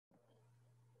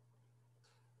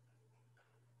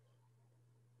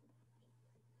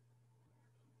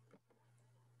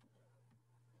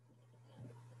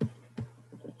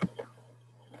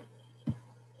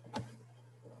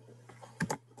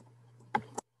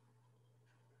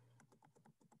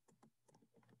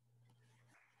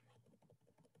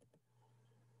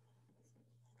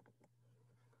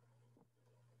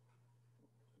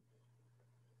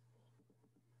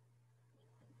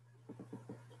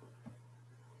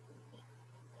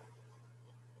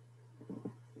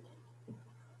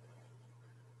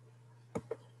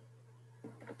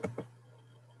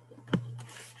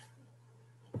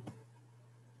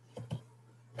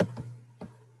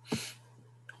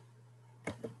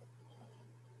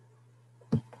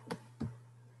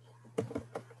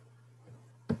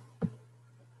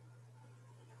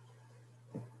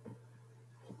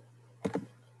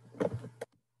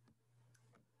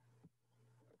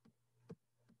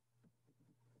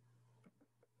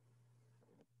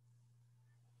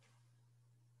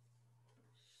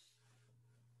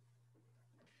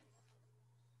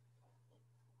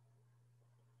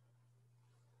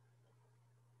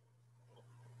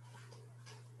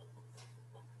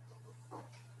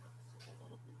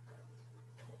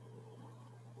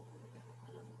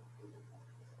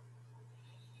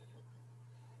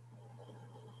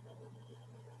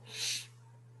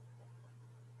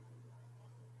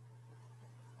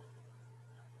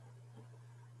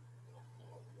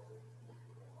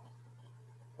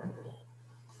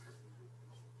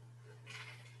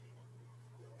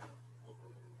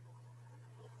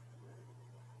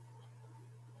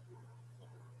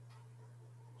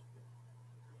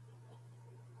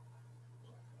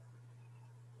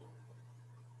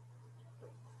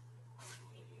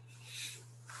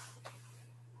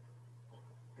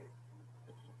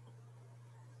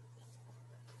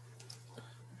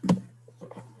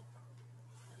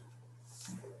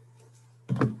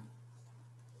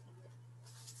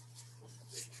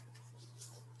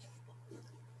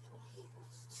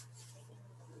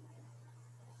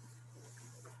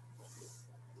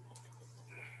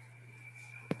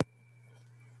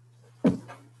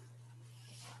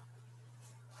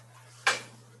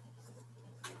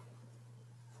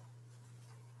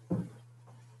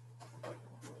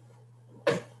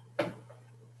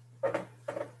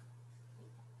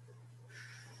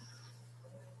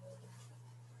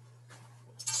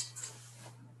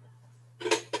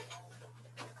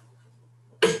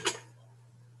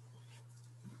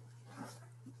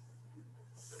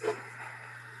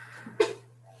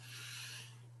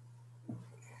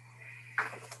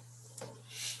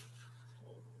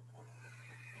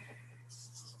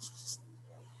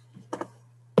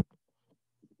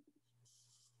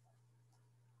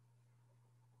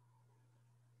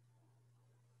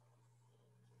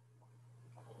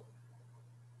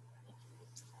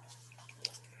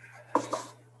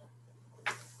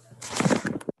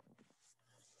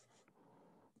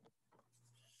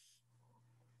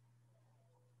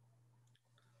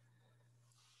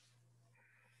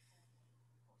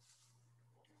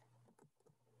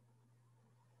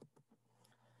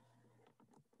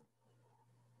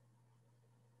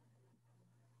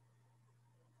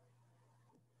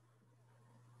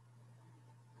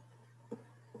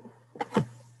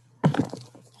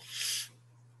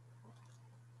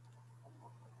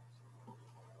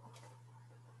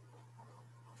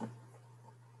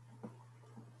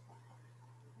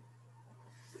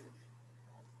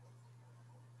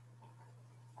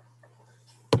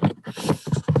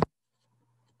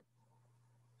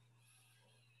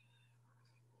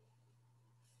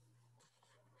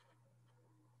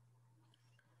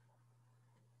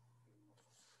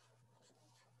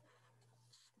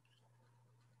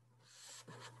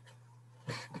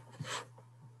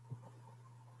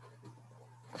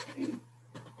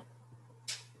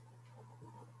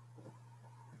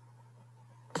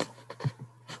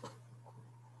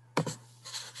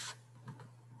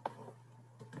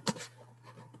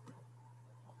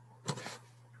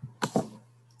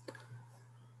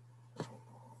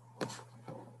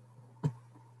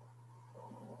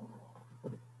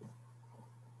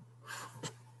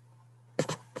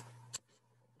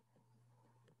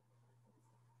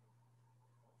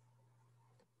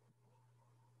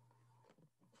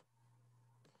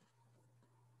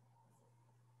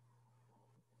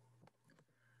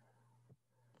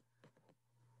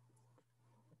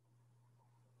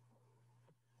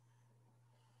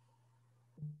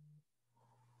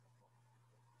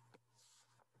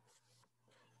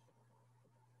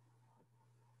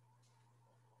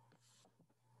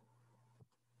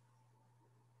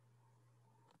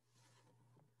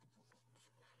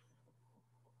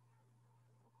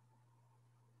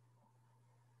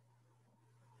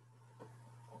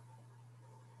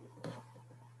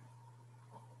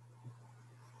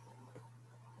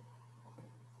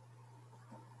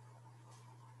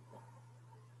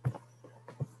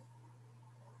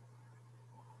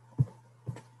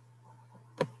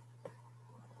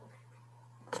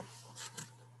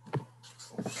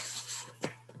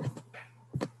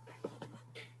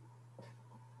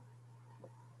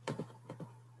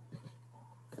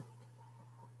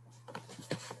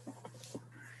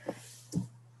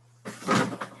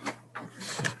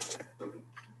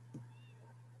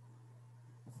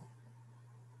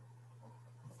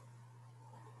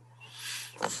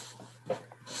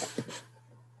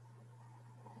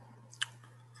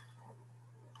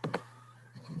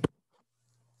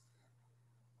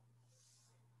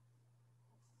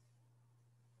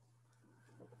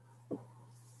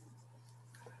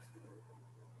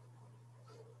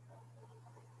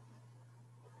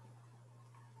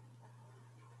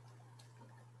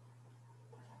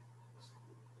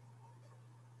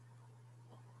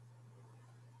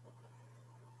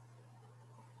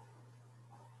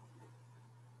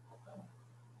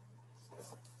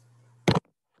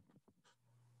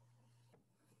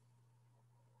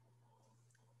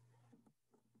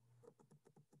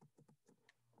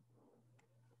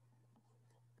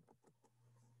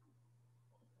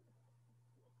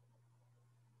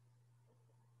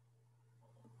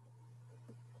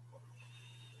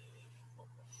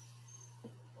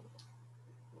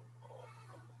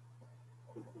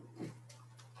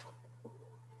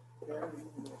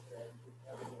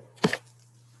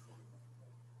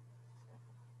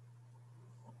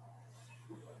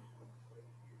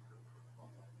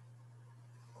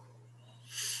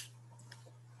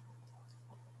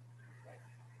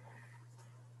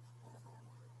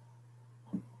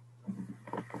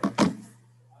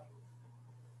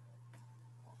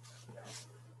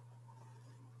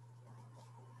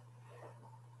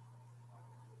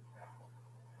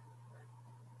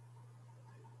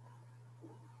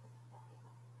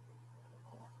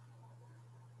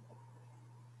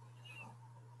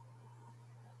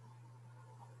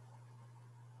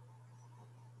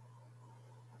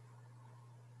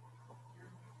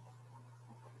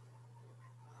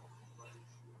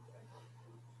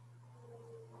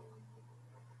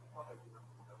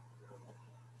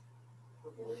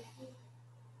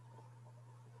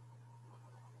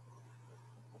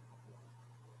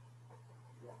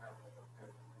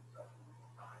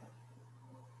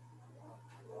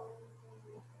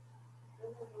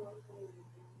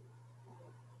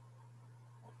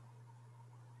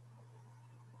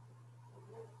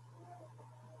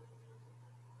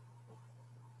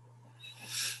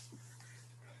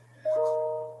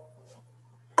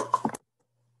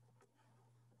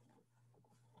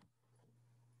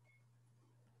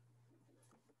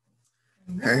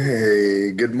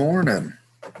Hey, good morning.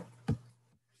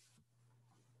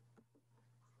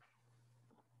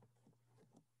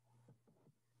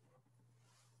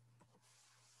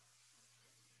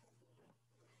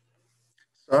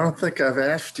 So I don't think I've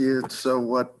asked you. So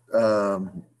what,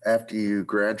 after you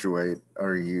graduate, what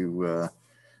are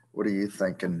you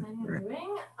thinking? I'm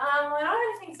doing? I don't have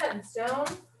anything set in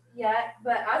stone yet,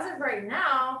 but as of right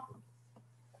now,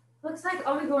 looks like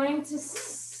I'll be going to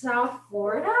South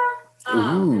Florida.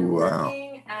 And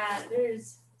working at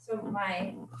so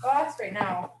my boss right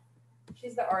now,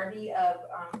 she's the RD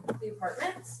of the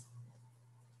apartments,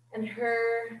 and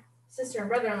her sister and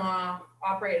brother-in-law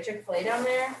operate a Chick-fil-A down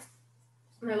there,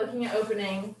 and they're looking at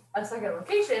opening a second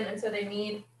location, and so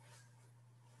they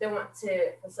want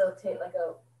to facilitate like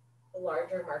a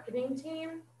larger marketing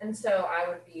team, and so I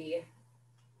would be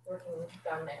working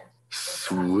down there.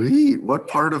 Sweet. What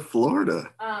part of Florida?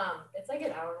 It's like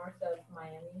an hour north of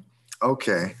Miami.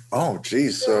 Okay. Oh,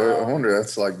 geez. So I wonder,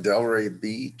 that's like Delray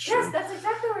Beach. Yes, that's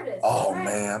exactly where it is. Oh, right.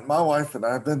 Man. My wife and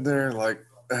I have been there like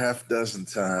a half dozen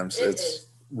times. It's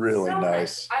really so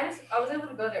nice. I was able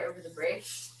to go there over the break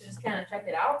to just kind of check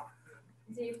it out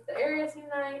and see if the area seemed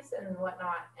nice and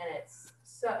whatnot. And it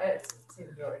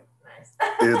seems really nice.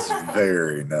 It's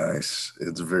very nice.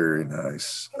 It's very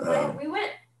nice. We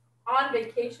went on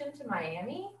vacation to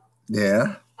Miami.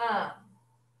 Yeah.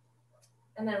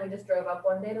 And then we just drove up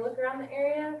one day to look around the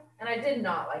area, and I did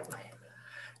not like Miami.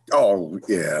 Oh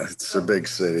yeah, it's a big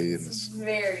city. It's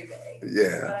very big.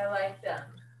 Yeah. But I liked Delray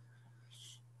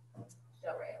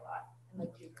a lot in the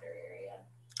Jupiter area.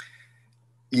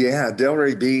 Yeah,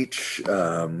 Delray Beach.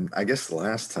 I guess the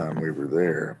last time we were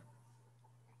there,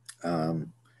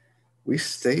 we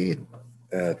stayed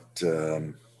at.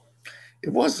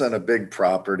 It wasn't a big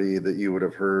property that you would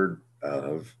have heard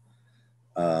of.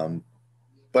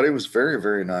 But it was very,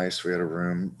 very nice. We had a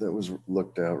room that was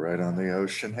looked out right on the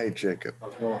ocean. Hey, Jacob.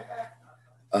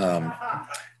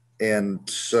 And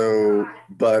so,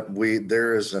 but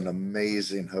there is an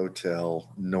amazing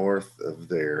hotel north of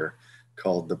there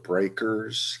called the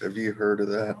Breakers. Have you heard of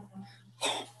that?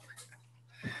 Oh,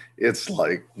 it's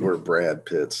like where Brad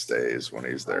Pitt stays when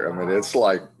he's there. I mean, it's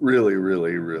like really,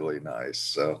 really, really nice.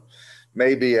 So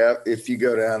maybe if you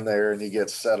go down there and you get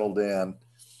settled in,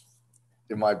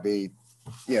 it might be,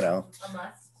 a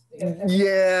must.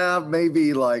 Yeah,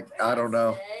 maybe like, I don't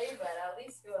know. But at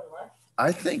least go and look.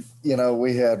 I think,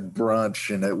 we had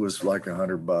brunch and it was like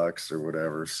 $100 or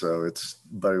whatever. So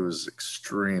but it was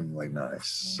extremely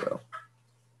nice. So,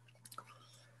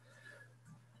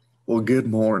 well, good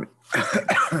morning.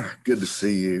 Good to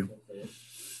see you.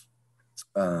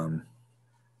 Yeah,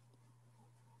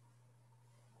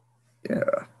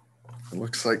 it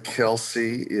looks like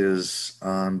Kelsey is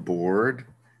on board.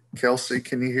 Kelsey,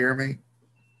 can you hear me?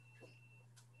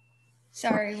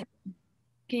 Sorry.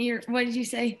 What did you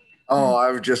say? Oh, I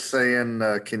was just saying,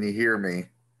 can you hear me?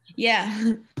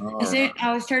 Yeah.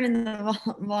 I was turning the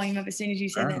volume up as soon as you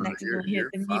said that, and accidentally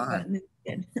hit the mute button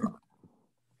instead.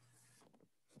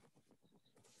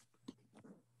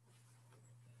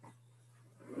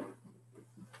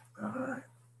 All right.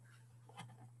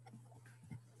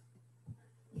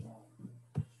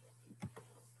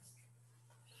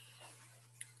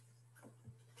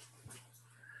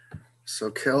 So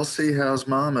Kelsey, how's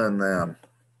Mama and them?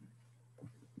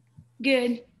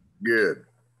 Good. Good.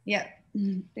 Yeah,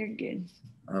 they're good.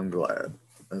 I'm glad.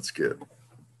 That's good.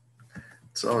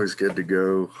 It's always good to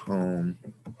go home.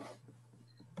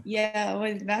 Yeah,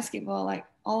 with basketball, like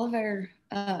all of our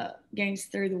games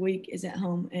through the week is at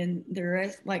home, and the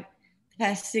rest, like the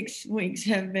past 6 weeks,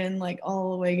 have been like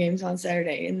all away games on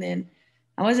Saturday. And then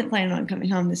I wasn't planning on coming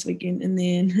home this weekend, and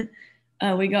then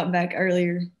we got back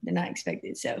earlier than I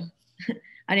expected, so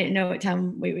I didn't know what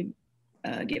time we would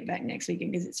get back next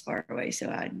weekend because it's far away. So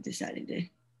I decided to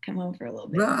come home for a little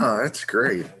bit. No, that's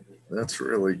great. That's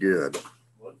really good.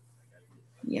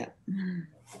 Yeah.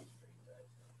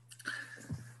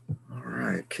 All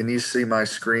right. Can you see my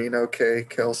screen okay,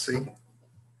 Kelsey?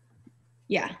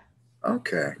 Yeah.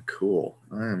 Okay, cool.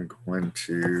 I am going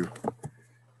to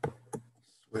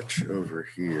switch over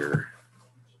here.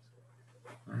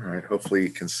 All right. Hopefully you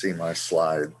can see my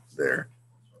slide there.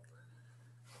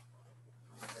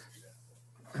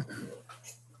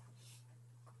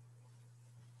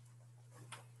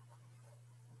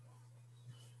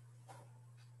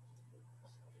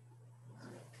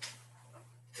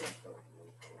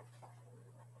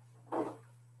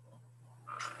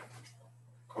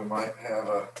 we might have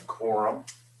a quorum.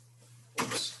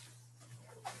 Oops.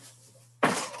 My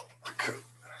coat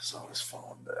is always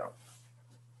falling down.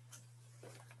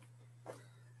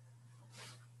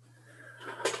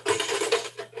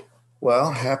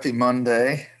 Well, happy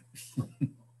Monday.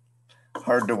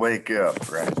 Hard to wake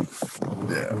up, right?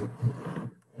 Yeah.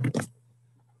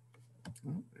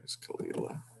 Oh, there's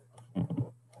Kalila.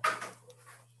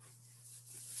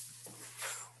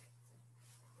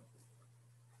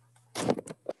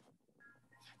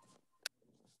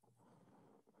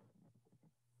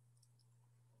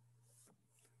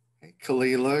 Hey,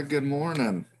 Kalila, good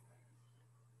morning.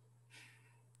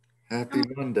 Happy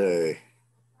Monday.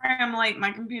 I'm late.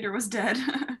 My computer was dead.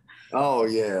 Oh,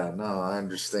 yeah. No, I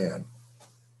understand.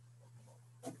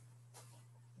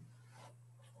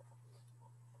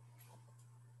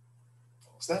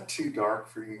 Is that too dark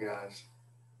for you guys?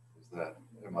 Is that,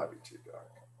 it might be too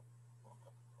dark.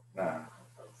 Nah.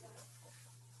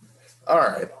 All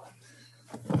right.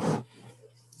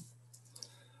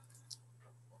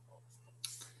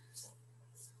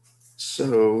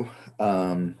 So,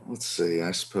 let's see.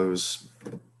 I suppose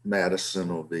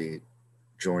Madison will be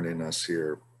joining us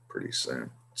here pretty soon.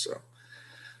 So,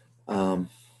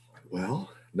 well,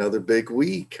 another big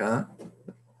week, huh?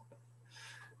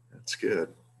 That's good.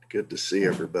 Good to see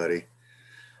everybody.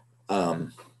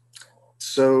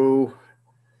 So,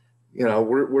 you know,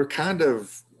 we're kind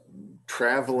of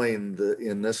traveling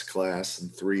in this class in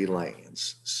 3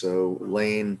 lanes. So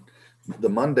the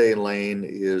Monday lane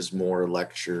is more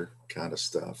lecture kind of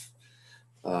stuff.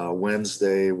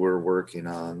 Wednesday, we're working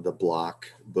on the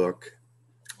block book.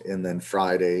 And then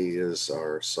Friday is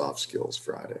our soft skills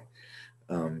Friday.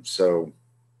 So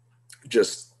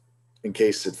just in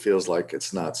case it feels like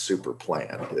it's not super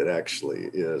planned, it actually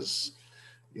is,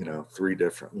 3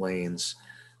 different lanes.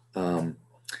 And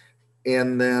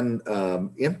then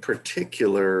in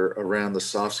particular around the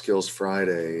soft skills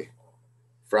Fridays,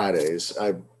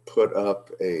 I put up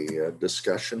a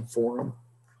discussion forum.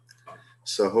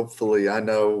 So hopefully, I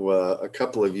know a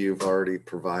couple of you have already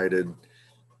provided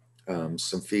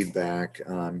some feedback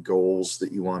on goals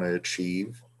that you want to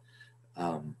achieve.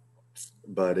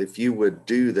 But if you would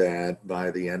do that by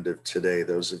the end of today,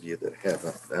 those of you that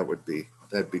haven't,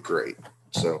 that'd be great.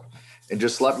 So, and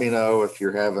just let me know if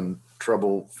you're having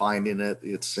trouble finding it.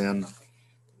 It's in,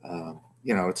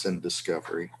 it's in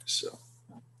Discovery. So,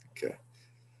 okay.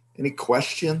 Any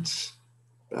questions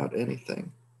about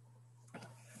anything?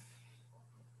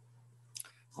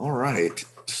 All right.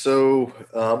 So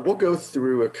we'll go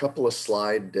through a couple of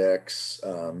slide decks.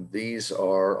 These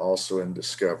are also in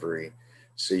Discovery,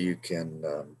 so you can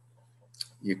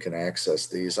access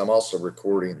these. I'm also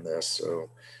recording this, so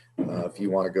if you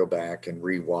want to go back and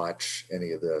rewatch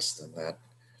any of this, then that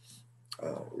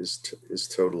is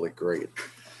totally great.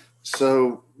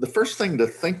 So the first thing to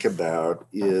think about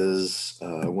is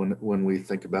when we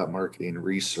think about marketing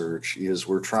research is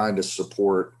we're trying to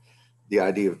support the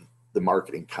idea of the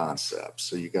marketing concept.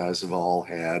 So you guys have all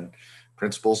had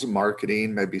principles of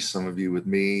marketing, maybe some of you with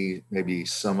me, maybe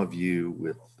some of you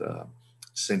with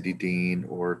Cindy Dean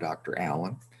or Dr.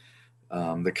 Allen.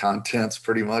 The content's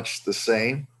pretty much the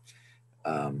same.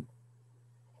 And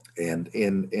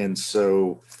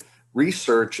so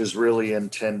research is really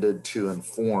intended to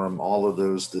inform all of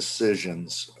those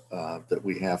decisions that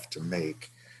we have to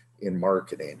make in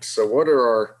marketing. So what are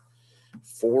our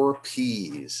 4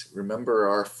 P's? Remember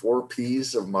our 4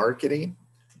 P's of marketing?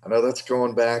 I know that's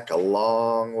going back a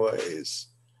long ways.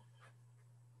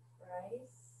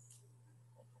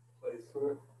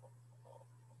 Placement.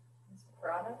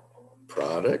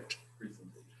 Product.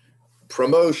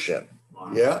 Promotion.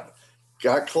 Yeah.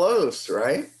 Got close,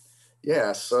 right?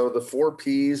 Yeah. So the 4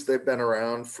 P's, they've been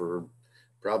around for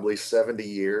probably 70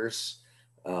 years.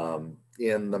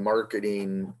 In the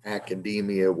marketing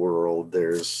academia world,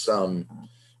 there's some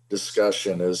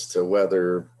discussion as to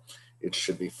whether it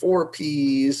should be 4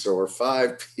 P's or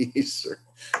 5 P's, or,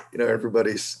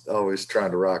 everybody's always trying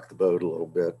to rock the boat a little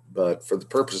bit. But for the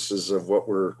purposes of what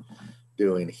we're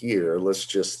doing here, let's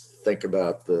just think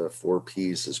about the 4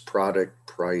 P's as product,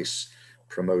 price,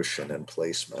 promotion, and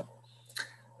placement.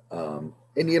 And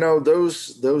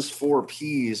those 4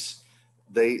 P's,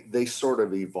 they sort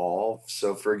of evolve.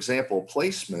 So for example,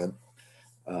 placement,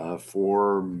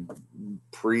 for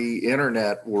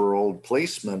pre-internet world,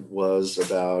 placement was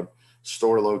about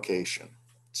store location.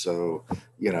 So,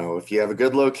 if you have a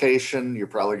good location, you're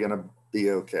probably going to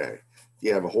be okay. If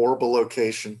you have a horrible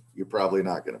location, you're probably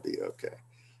not going to be okay.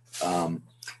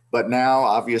 But now,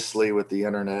 obviously, with the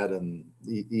internet and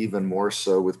even more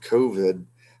so with COVID,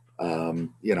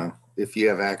 if you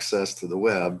have access to the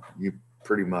web, you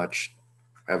pretty much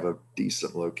have a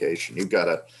decent location. You've got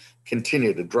to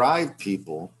continue to drive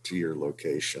people to your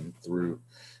location through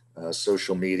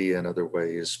social media and other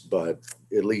ways, but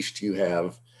at least you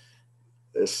have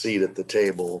a seat at the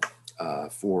table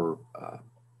for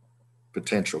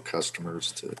potential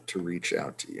customers to reach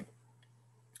out to you.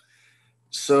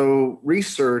 So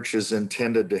research is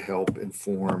intended to help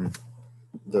inform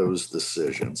those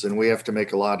decisions. And we have to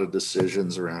make a lot of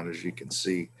decisions around, as you can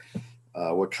see,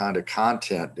 what kind of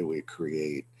content do we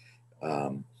create?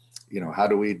 How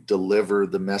do we deliver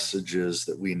the messages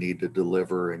that we need to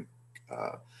deliver and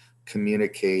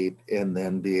communicate, and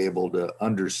then be able to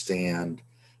understand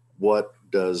what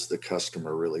does the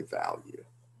customer really value?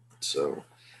 So,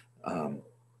 all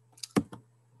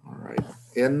right.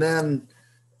 And then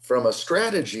from a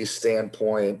strategy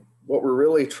standpoint, what we're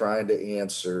really trying to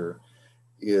answer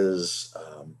is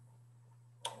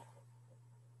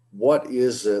what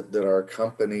is it that our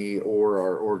company or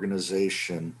our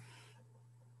organization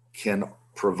can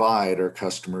provide our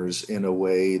customers in a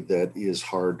way that is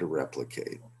hard to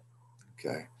replicate?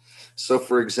 Okay. So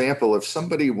for example, if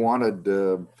somebody wanted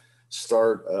to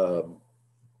start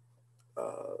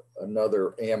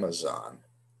another Amazon,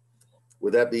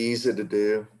 would that be easy to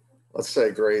do? Let's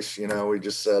say, Grace, we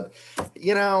just said,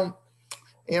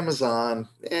 Amazon,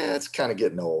 it's kind of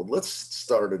getting old. Let's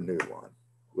start a new one.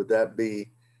 Would that be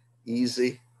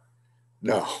easy?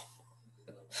 No.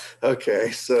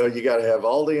 Okay, so you got to have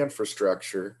all the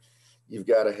infrastructure. You've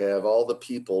got to have all the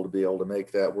people to be able to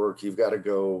make that work. You've got to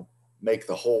go make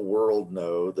the whole world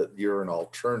know that you're an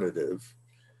alternative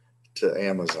to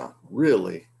Amazon.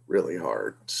 Really, really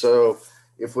hard. So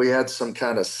if we had some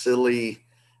kind of silly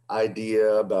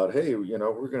idea about, hey,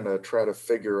 we're going to try to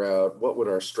figure out what would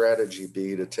our strategy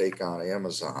be to take on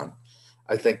Amazon,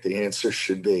 I think the answer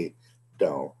should be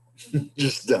don't.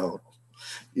 Just don't.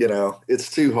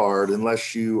 It's too hard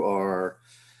unless you are,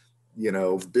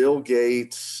 Bill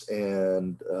Gates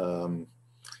and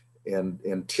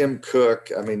Tim Cook.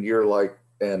 I mean, you're like,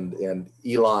 and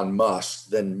Elon Musk,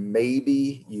 then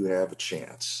maybe you have a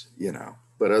chance,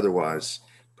 but otherwise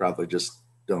probably just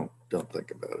don't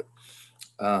think about it.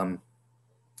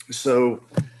 So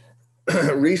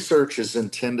research is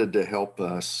intended to help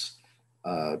us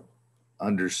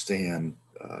understand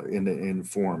and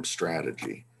inform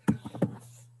strategy.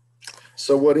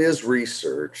 So what is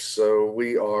research? So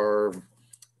we are,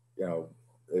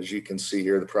 as you can see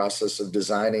here, the process of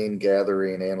designing,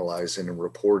 gathering, analyzing, and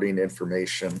reporting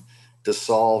information to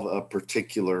solve a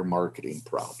particular marketing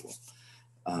problem.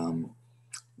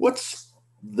 What's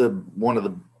one of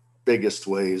the biggest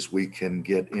ways we can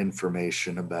get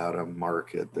information about a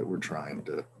market that we're trying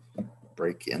to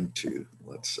break into,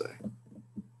 let's say?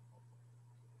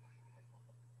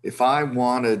 If I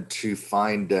wanted to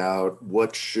find out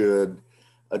what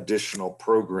additional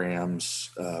programs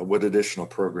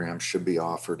should be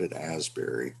offered at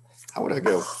Asbury, how would I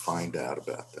go find out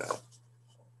about that?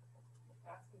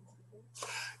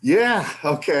 Yeah,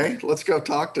 okay, let's go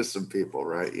talk to some people,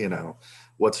 right?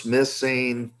 What's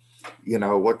missing,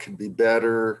 what could be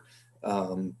better,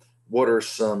 what are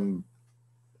some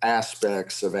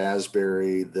aspects of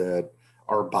Asbury that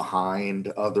are behind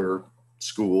other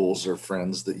schools or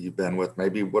friends that you've been with?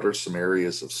 Maybe what are some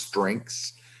areas of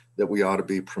strengths that we ought to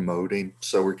be promoting?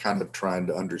 So we're kind of trying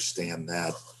to understand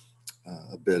that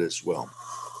a bit as well.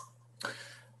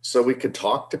 So we could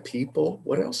talk to people.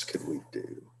 What else could we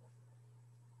do?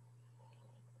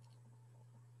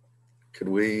 Could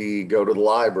we go to the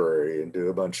library and do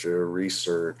a bunch of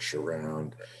research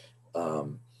around,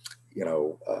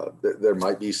 there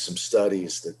might be some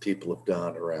studies that people have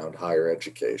done around higher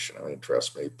education. I mean,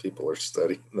 trust me, people are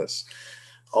studying this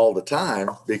all the time,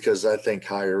 because I think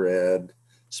higher ed,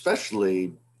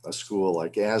 especially a school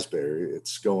like Asbury,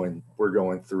 we're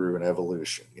going through an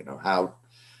evolution.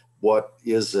 What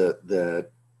is it that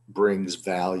brings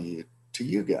value to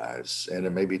you guys? And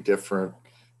it may be different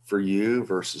for you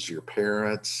versus your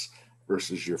parents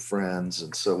versus your friends.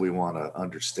 And so we want to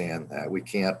understand that. We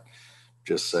can't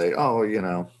just say, oh,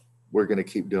 we're going to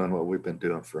keep doing what we've been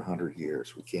doing for 100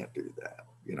 years. We can't do that,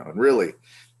 and really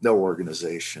no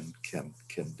organization can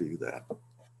do that.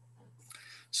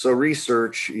 So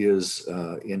research is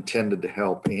intended to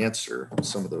help answer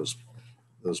some of those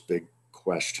big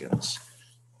questions.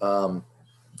 And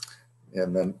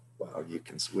then, well,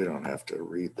 we don't have to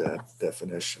read that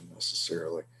definition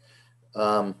necessarily.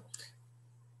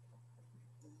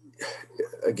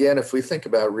 Again, if we think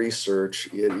about research,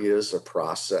 it is a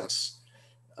process.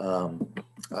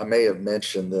 I may have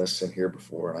mentioned this in here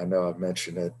before, and I know I've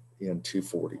mentioned it in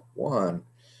 241.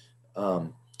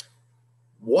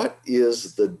 What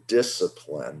is the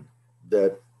discipline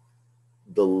that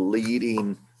the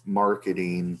leading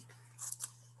marketing,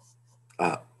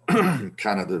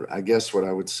 kind of the, I guess what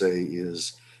I would say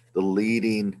is the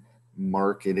leading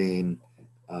marketing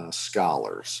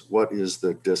scholars. What is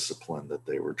the discipline that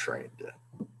they were trained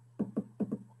in?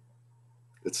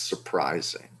 It's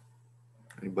surprising.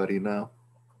 Anybody know?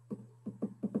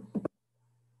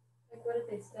 Like, what did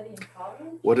they study in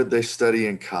college? What did they study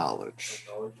in college?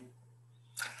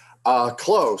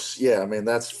 Close. Yeah, I mean,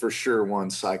 that's for sure one.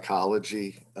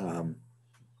 Psychology.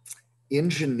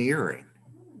 Engineering.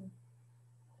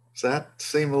 Does that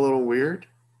seem a little weird?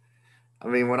 I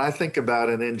mean, when I think about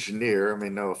an engineer, I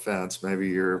mean, no offense, maybe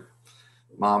your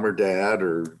mom or dad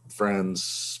or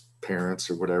friends, parents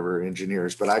or whatever,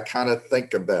 engineers, but I kind of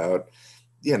think about,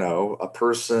 you know, a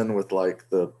person with like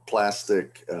the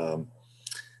plastic, you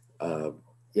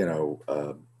know,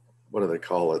 what do they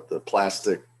call it? The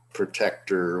plastic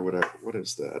protector or whatever. What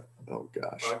is that? Oh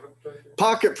gosh.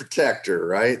 Pocket protector,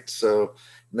 right? So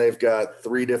they've got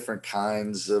 3 different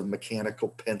kinds of mechanical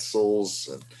pencils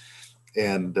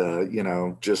and you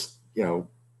know, just, you know,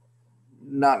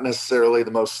 not necessarily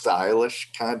the most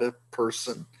stylish kind of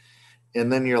person.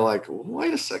 And then you're like,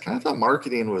 wait a second, I thought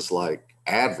marketing was like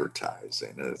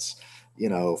advertising. It's, you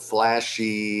know,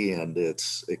 flashy and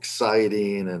it's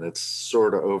exciting and it's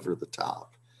sort of over the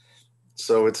top.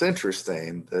 So it's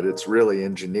interesting that it's really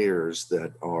engineers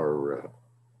that are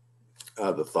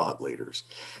the thought leaders.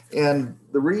 And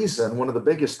the reason, one of the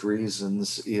biggest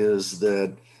reasons, is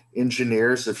that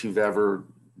engineers, if you've ever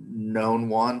known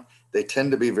one, they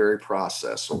tend to be very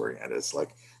process oriented. It's like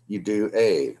you do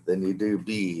A, then you do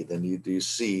B, then you do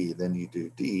C, then you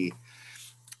do D.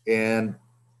 And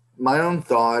my own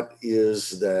thought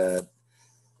is that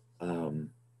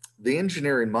the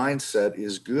engineering mindset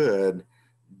is good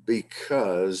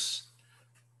because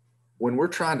when we're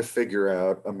trying to figure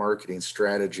out a marketing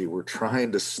strategy, we're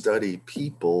trying to study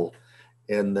people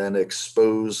and then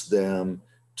expose them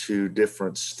to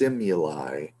different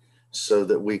stimuli so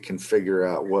that we can figure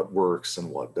out what works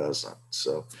and what doesn't.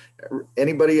 So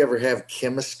anybody ever have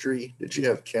chemistry? Did you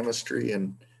have chemistry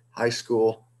in high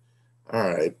school? All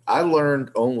right. I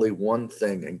learned only one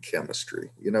thing in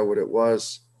chemistry. You know what it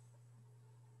was?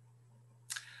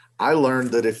 I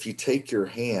learned that if you take your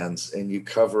hands and you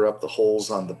cover up the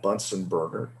holes on the Bunsen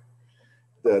burner,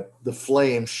 that the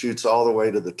flame shoots all the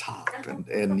way to the top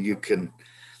and you can,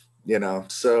 you know,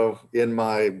 so in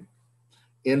my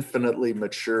infinitely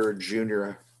mature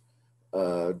junior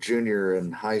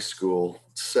in high school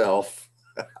self,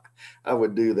 I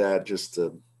would do that just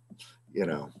to, you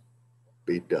know,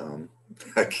 be dumb,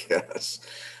 I guess.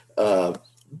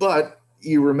 But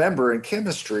you remember in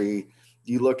chemistry,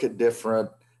 you look at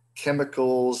different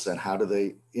chemicals and how do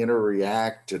they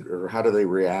interact or how do they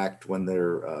react when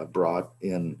they're brought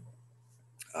in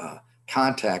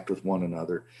contact with one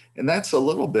another. And that's a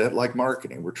little bit like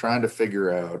marketing. We're trying to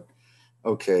figure out,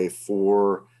 okay,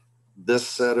 for this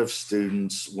set of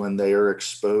students, when they are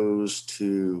exposed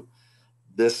to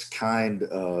this kind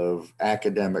of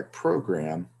academic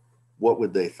program, what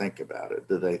would they think about it?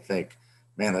 Do they think,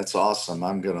 man, that's awesome,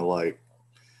 I'm going to like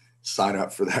sign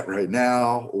up for that right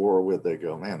now? Or would they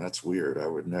go, man, that's weird, I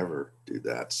would never do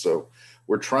that? So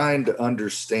we're trying to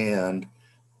understand,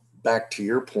 back to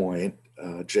your point,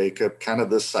 Jacob, kind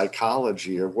of the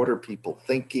psychology of what are people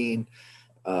thinking,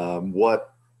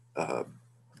 what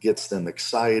gets them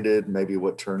excited, maybe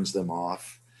what turns them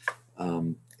off.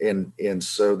 And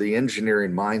so the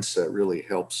engineering mindset really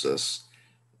helps us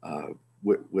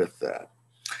with that.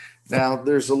 Now,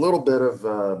 there's a little bit of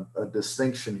a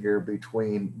distinction here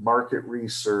between market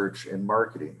research and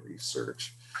marketing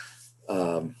research.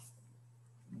 You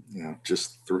know,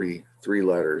 just three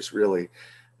letters, really.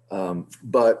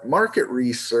 But market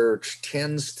research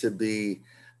tends to be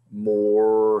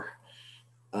more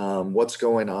what's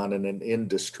going on in an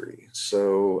industry.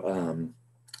 So,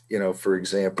 you know, for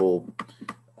example,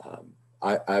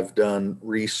 I've done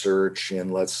research in,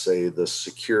 let's say, the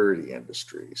security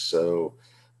industry. So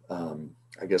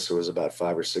I guess it was about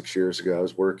 5 or 6 years ago, I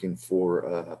was working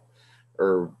for,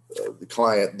 the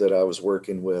client that I was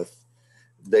working with,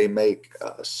 they make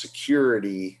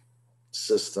security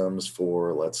systems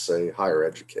for, let's say, higher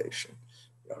education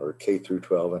or K through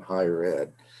 12 and higher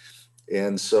ed.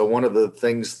 And so one of the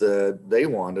things that they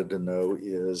wanted to know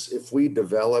is if we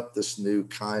develop this new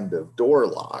kind of door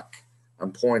lock,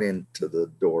 I'm pointing to the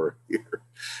door here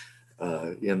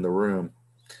in the room,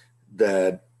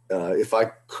 that if I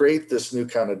create this new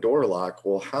kind of door lock,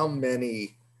 well, how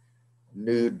many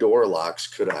new door locks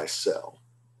could I sell?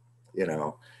 You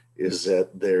know, is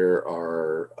that there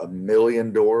are 1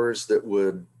 million doors that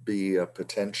would be a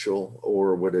potential,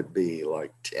 or would it be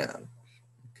like 10?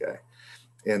 Okay.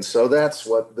 And so that's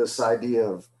what this idea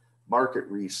of market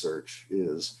research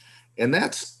is. And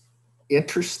that's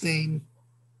interesting.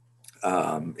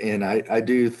 And I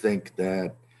do think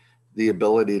that the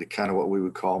ability to kind of what we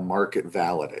would call market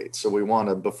validate. So we want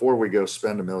to, before we go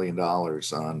spend $1 million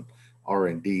on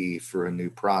R&D for a new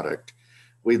product,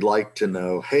 we'd like to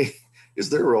know, hey, is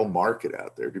there a real market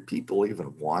out there? Do people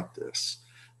even want this?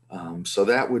 So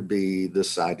that would be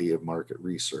this idea of market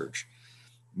research.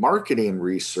 Marketing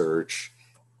research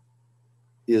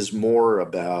is more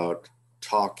about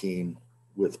talking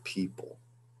with people.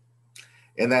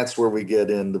 And that's where we get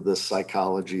into the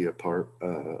psychology part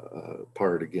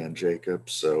again, Jacob.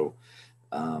 So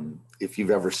if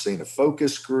you've ever seen a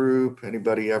focus group,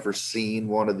 anybody ever seen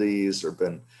one of these or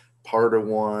been part of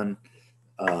one?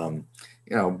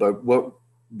 But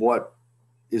what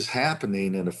is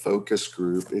happening in a focus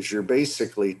group is you're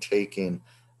basically taking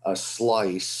a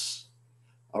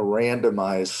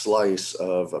randomized slice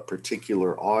of a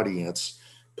particular audience,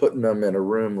 putting them in a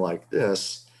room like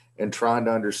this and trying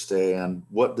to understand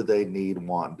what do they need,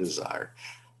 want, desire.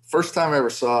 First time I ever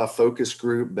saw a focus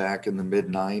group back in the mid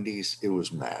 90s, it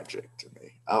was magic to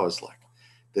me. I was like,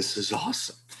 this is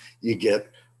awesome. You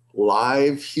get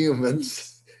live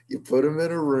humans, you put them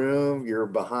in a room, you're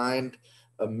behind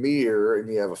a mirror,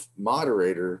 and you have a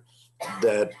moderator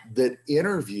that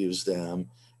interviews them.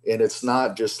 And it's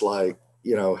not just like,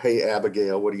 hey,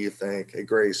 Abigail, what do you think? Hey,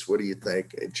 Grace, what do you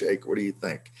think? Hey, Jake, what do you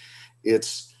think?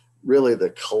 It's really the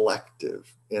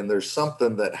collective. And there's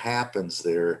something that happens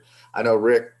there. I know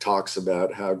Rick talks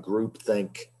about how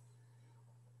groupthink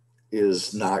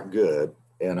is not good,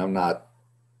 and I'm not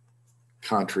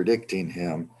contradicting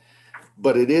him.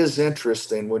 But it is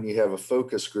interesting when you have a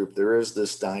focus group, there is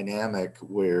this dynamic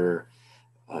where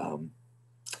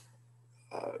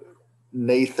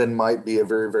Nathan might be a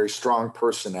very, very strong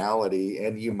personality,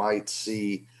 and you might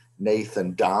see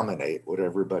Nathan dominate what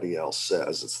everybody else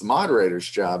says. It's the moderator's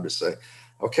job to say,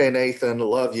 okay, Nathan, I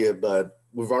love you, but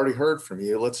we've already heard from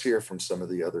you. Let's hear from some of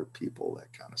the other people,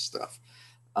 that kind of stuff.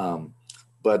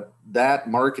 But that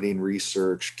marketing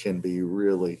research can be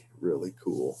really, really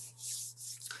cool.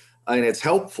 And it's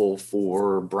helpful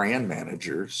for brand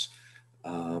managers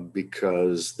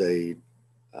because they,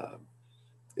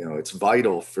 it's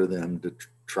vital for them to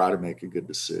try to make a good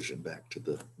decision, back to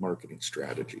the marketing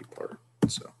strategy part.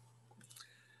 So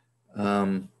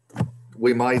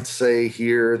we might say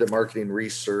here that marketing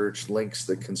research links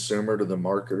the consumer to the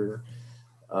marketer.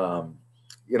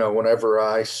 Whenever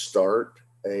I start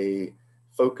a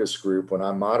focus group, when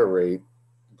I moderate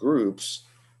groups,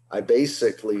 I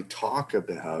basically talk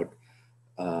about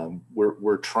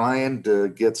we're trying to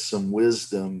get some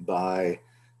wisdom by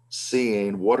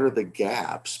seeing what are the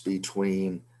gaps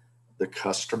between the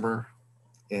customer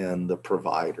and the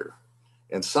provider.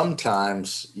 And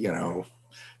sometimes,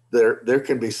 there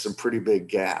can be some pretty big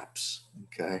gaps.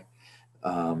 Okay.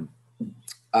 I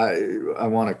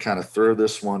want to kind of throw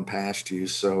this one past you.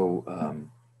 So,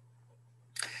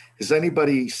 has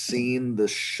anybody seen the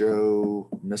show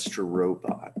Mr.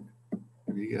 Robot?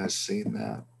 Have you guys seen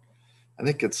that? I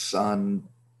think it's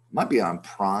might be on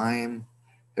Prime.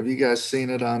 Have you guys seen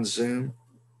it on Zoom?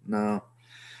 No.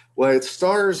 Well, it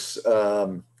stars,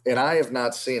 and I have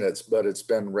not seen it, but it's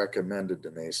been recommended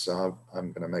to me, so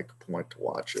I'm going to make a point to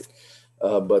watch it.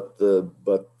 But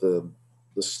the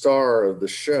star of the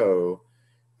show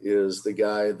is the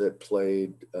guy that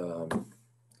played,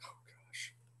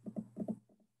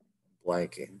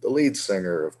 blanking, the lead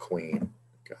singer of Queen.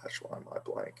 Gosh, why am I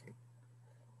blanking?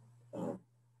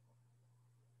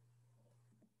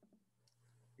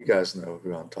 You guys know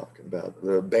who I'm talking about.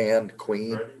 The band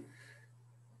Queen.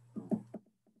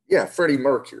 Yeah, Freddie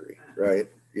Mercury, right?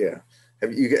 Yeah.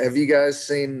 Have you guys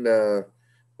seen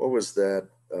what was that?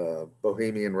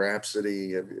 Bohemian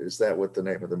Rhapsody? Is that what the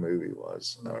name of the movie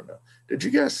was? I don't know. Did you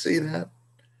guys see that?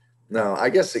 No, I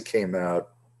guess it came out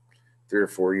 3 or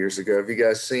 4 years ago. Have you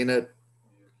guys seen it?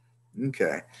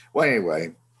 Okay. Well,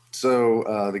 anyway, so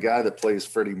the guy that plays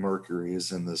Freddie Mercury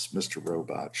is in this Mr.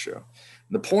 Robot show. And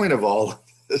the point of all of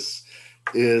this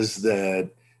is that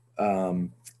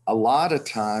a lot of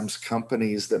times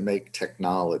companies that make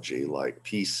technology like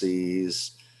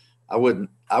PCs, I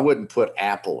wouldn't put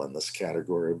Apple in this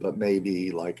category, but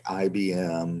maybe like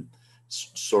IBM,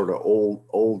 sort of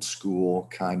old school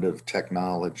kind of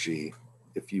technology,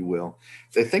 if you will.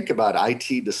 They think about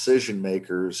IT decision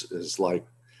makers as like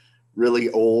really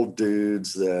old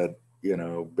dudes that,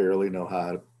 barely know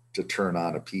how to turn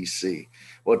on a PC.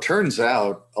 Well, it turns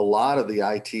out a lot of the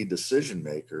IT decision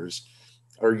makers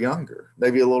are younger,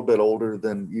 maybe a little bit older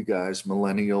than you guys,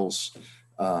 millennials,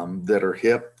 that are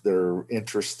hip, they're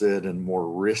interested in more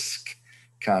risk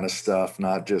kind of stuff,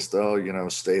 not just, oh,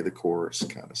 stay the course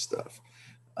kind of stuff.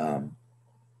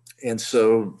 And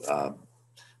so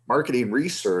marketing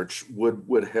research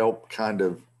would help kind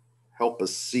of help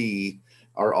us see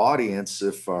our audience.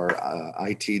 If our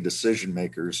IT decision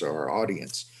makers are our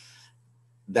audience,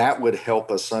 that would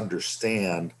help us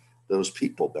understand those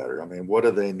people better. I mean, what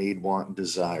do they need, want, and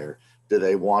desire? Do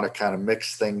they want to kind of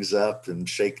mix things up and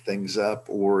shake things up?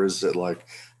 Or is it like,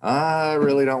 I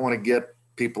really don't want to get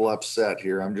people upset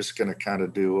here. I'm just going to kind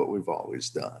of do what we've always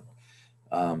done.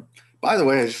 By the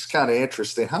way, it's just kind of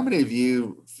interesting. How many of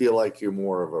you feel like you're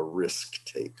more of a risk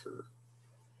taker?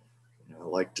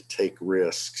 Like to take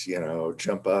risks,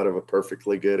 jump out of a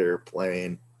perfectly good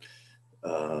airplane.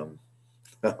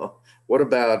 What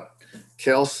about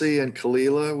Kelsey and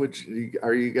Kalila?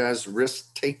 Are you guys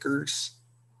risk takers?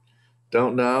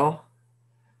 Don't know.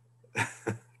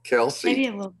 Kelsey? Maybe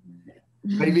a little bit.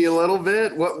 Maybe a little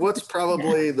bit. What's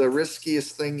probably the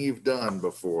riskiest thing you've done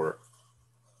before?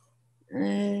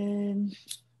 I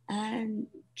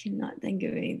cannot think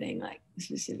of anything like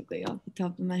specifically off the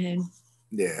top of my head.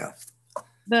 Yeah.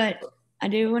 But I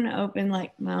do want to open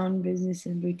like my own business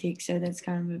and boutique, so that's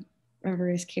kind of a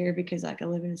risk here because like I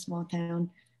live in a small town,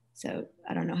 so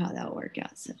I don't know how that will work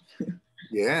out. So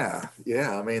yeah.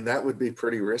 I mean, that would be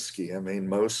pretty risky. I mean,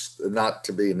 not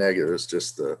to be negative, it's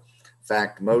just the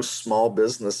fact most small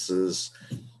businesses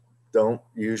don't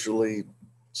usually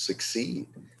succeed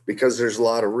because there's a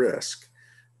lot of risk.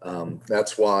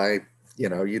 That's why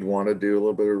you'd want to do a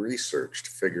little bit of research to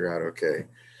figure out, okay,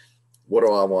 what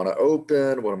do I want to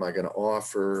open? What am I going to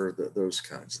offer? Those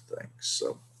kinds of things.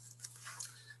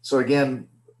 So again,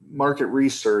 market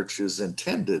research is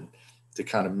intended to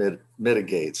kind of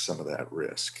mitigate some of that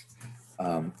risk.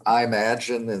 I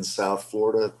imagine in South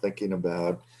Florida, thinking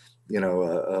about,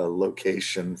 a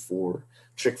location for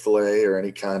Chick-fil-A or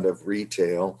any kind of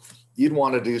retail, you'd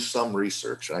want to do some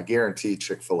research. And I guarantee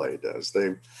Chick-fil-A does.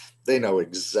 They know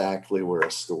exactly where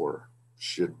a store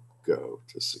should go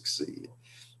to succeed.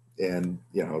 And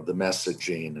the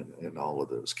messaging and all of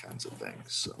those kinds of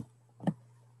things. So,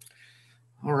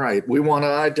 all right, we want to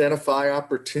identify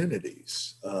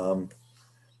opportunities.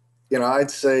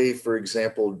 I'd say, for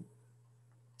example,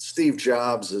 Steve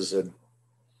Jobs is a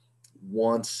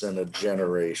once in a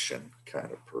generation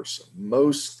kind of person.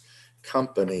 Most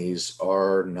companies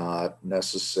are not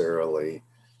necessarily,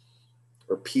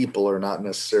 or people are not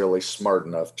necessarily smart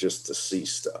enough just to see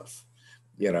stuff.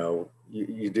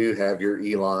 You do have your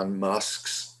Elon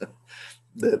Musks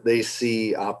that they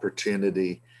see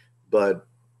opportunity, but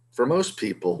for most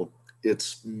people,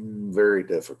 it's very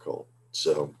difficult.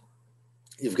 So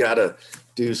you've got to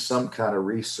do some kind of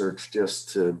research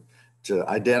just to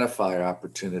identify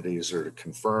opportunities or to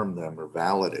confirm them or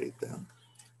validate them.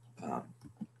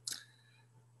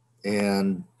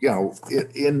 And,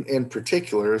 in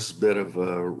particular, it's a bit of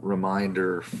a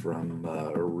reminder from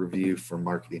a review from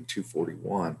Marketing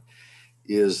 241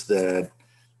 is that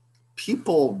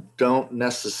people don't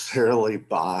necessarily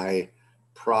buy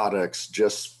products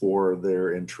just for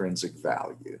their intrinsic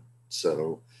value.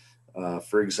 So,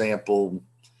 for example,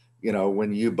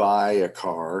 when you buy a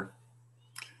car,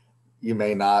 you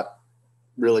may not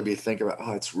really be thinking about,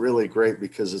 oh, it's really great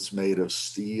because it's made of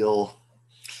steel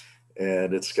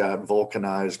and it's got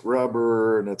vulcanized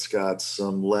rubber and it's got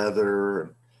some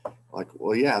leather. Like,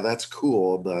 well, yeah, that's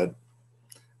cool. But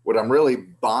what I'm really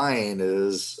buying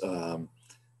is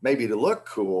maybe to look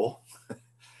cool,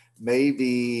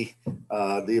 maybe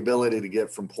the ability to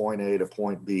get from point A to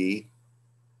point B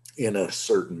in a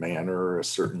certain manner or a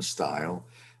certain style.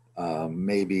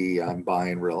 Maybe I'm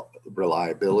buying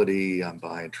reliability, I'm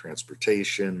buying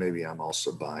transportation, maybe I'm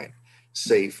also buying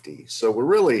safety. So we're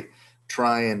really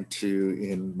trying to,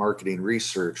 in marketing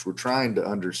research, we're trying to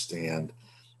understand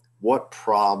what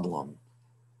problem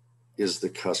is the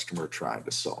customer trying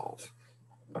to solve.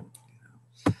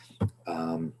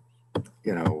 I'm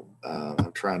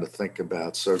trying to think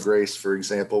about, so Grace, for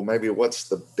example, maybe what's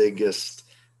the biggest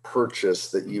purchase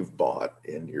that you've bought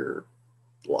in your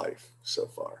life so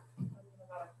far?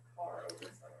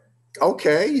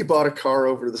 Okay, you bought a car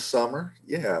over the summer.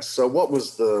 Yeah. So what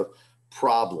was the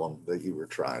problem that you were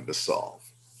trying to solve?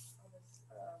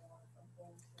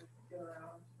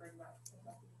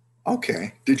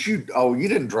 Okay. You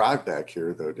didn't drive back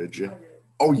here though, did you?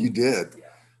 Oh, you did?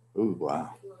 Oh,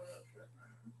 wow.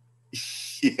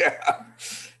 Yeah.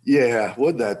 Yeah.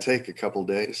 Would that take a couple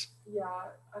days? Yeah.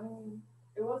 I mean,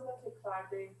 it was going to take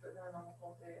 5 days, but then on the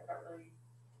whole day, I got really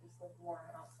just like worn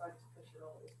out, so I just pushed it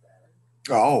all the way to bed.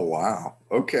 Oh, wow.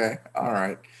 Okay. All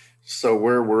right. So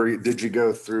where were you? Did you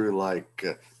go through like,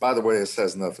 by the way, this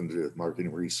has nothing to do with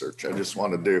marketing research. I just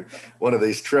want to do one of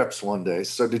these trips one day.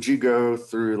 So did you go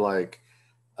through like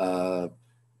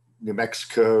New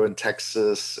Mexico and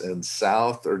Texas and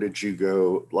South, or did you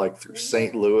go like through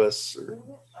St. Louis? We Or?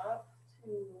 went up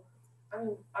to, I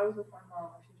mean, I was with my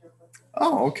mom. She drove with me.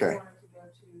 Oh, She okay. wanted to go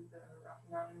to the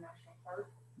Rocky Mountain National Park.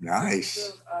 We Nice.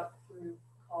 drove up through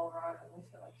Colorado. We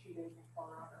spent like 2 days in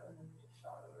Colorado and then we just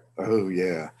shot over. Oh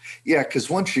yeah. Yeah,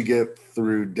 because once you get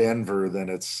through Denver,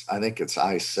 then I think it's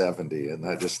I-70, and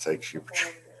that just takes you. Before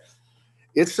we did.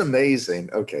 It's amazing.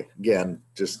 Okay, again,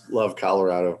 just love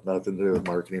Colorado, nothing to do with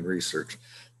marketing research.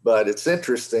 But it's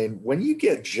interesting when you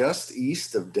get just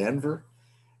east of Denver,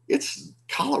 it's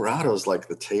Colorado's like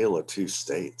the tale of two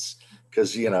states.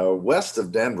 Because west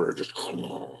of Denver, just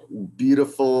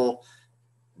beautiful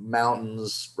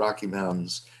mountains, Rocky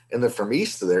Mountains. And then from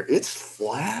east of there, it's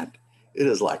flat. It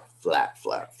is like flat,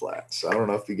 flat, flat. So I don't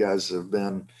know if you guys have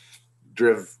been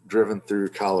driven through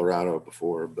Colorado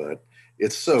before, but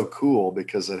it's so cool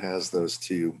because it has those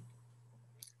two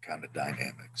kind of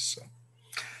dynamics. So,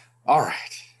 all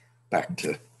right, back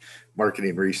to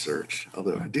marketing research,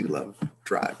 although I do love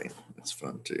driving. It's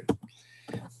fun too.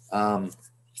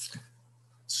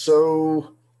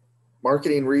 So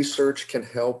marketing research can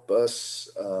help us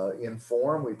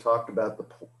inform. We talked about the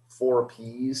 4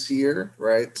 Ps here,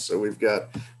 right? So we've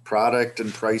got product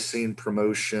and pricing,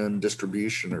 promotion,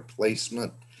 distribution, or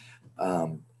placement.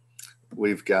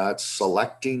 We've got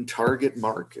selecting target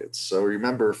markets. So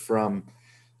remember from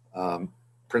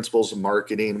principles of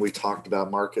marketing, we talked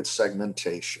about market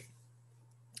segmentation.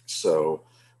 So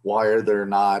why are there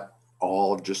not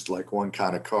all just like one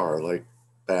kind of car? Like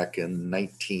back in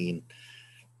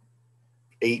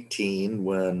 1918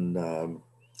 when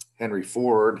Henry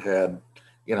Ford had,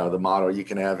 the motto, you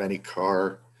can have any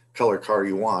color car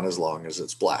you want as long as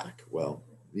it's black. Well,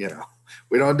 we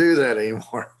don't do that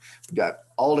anymore. We've got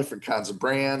all different kinds of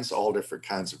brands, all different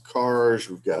kinds of cars.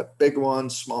 We've got big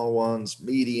ones, small ones,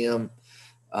 medium,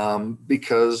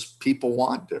 because people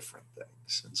want different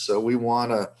things. And so we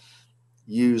want to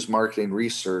use marketing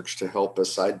research to help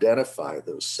us identify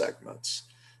those segments,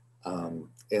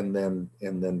 and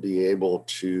then be able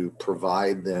to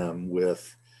provide them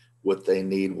with what they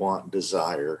need, want,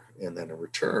 desire, and then in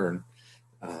return,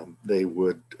 they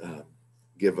would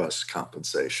give us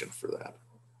compensation for that.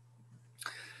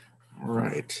 All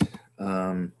right.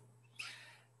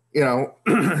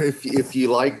 If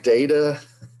you like data,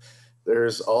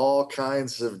 there's all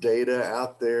kinds of data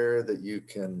out there that you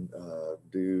can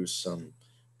do some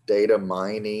data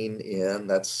mining in.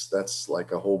 That's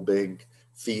like a whole big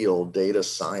field, data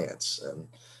science. And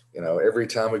every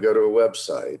time we go to a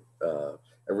website,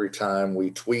 every time we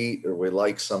tweet or we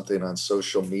like something on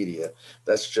social media,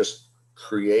 that's just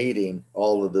creating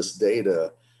all of this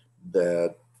data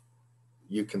that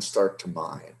you can start to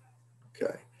mine.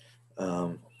 Okay.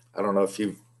 I don't know if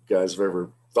you guys have ever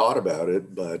thought about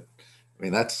it, but I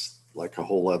mean, that's like a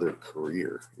whole other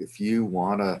career. If you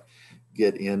want to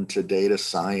get into data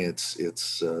science,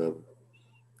 it's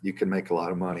you can make a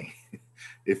lot of money.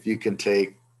 If you can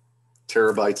take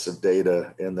terabytes of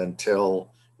data and then tell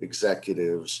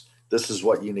executives, this is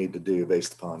what you need to do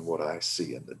based upon what I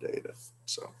see in the data.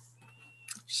 So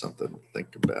something to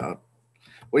think about.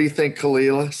 What do you think,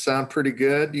 Kalila? Sound pretty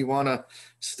good? You want to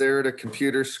stare at a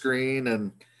computer screen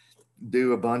and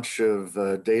do a bunch of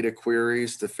data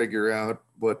queries to figure out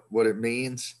what it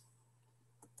means?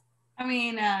 I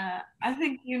mean, I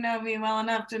think you know me well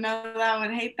enough to know that I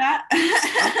would hate that.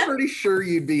 I'm pretty sure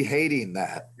you'd be hating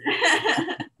that.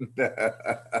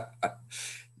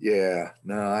 Yeah,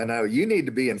 no, I know. You need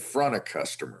to be in front of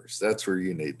customers. That's where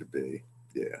you need to be.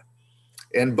 Yeah.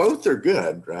 And both are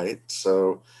good, right?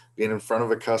 So being in front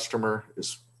of a customer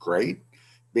is great.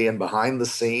 Being behind the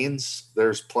scenes,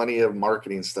 there's plenty of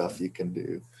marketing stuff you can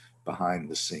do behind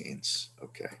the scenes.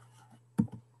 Okay.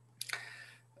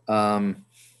 I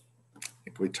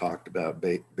think we talked about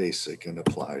basic and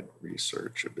applied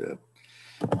research a bit.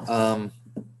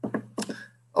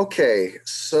 Okay,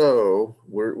 so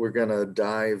we're gonna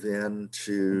dive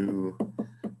into,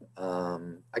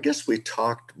 I guess we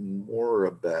talked more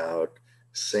about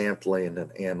sampling and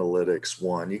analytics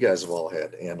 1. You guys have all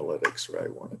had analytics,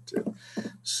 right? 1 and 2.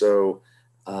 So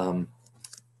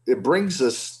it brings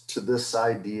us to this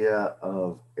idea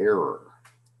of error.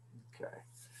 Okay,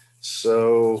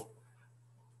 so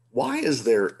why is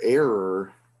there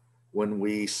error when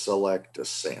we select a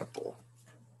sample?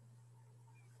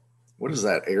 What does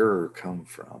that error come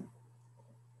from?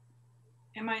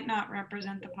 It might not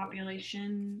represent the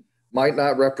population. Might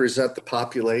not represent the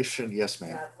population. Yes,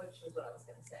 ma'am. Which is what I was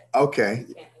going to say. Okay.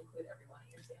 You can't include everyone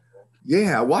in your sample.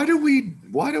 Yeah, why do we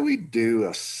do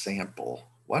a sample?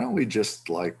 Why don't we just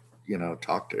like,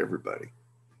 talk to everybody?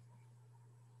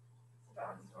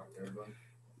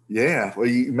 Yeah, well,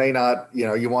 you may not,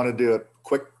 you want to do it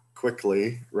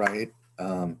quickly, right?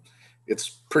 It's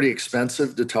pretty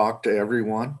expensive to talk to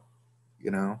everyone,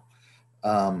 you know.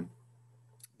 Um,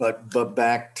 but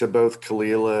back to both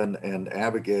Kalila and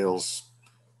Abigail's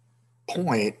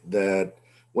point that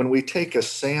when we take a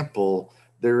sample,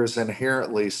 there is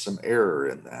inherently some error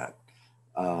in that.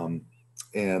 Um,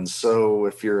 and so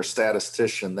if you're a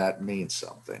statistician, that means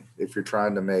something. If you're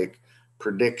trying to make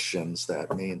predictions,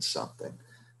 that means something.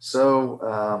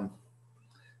 So,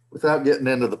 without getting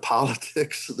into the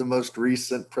politics of the most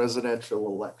recent presidential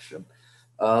election,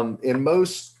 in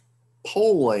most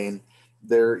polling,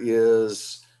 there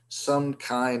is some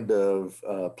kind of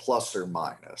plus or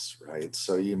minus, right?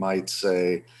 So you might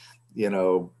say,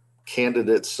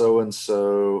 candidate so and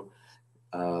so,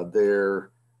 um,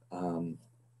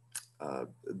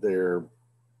 their,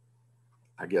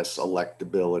 I guess,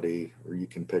 electability, or you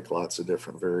can pick lots of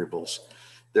different variables.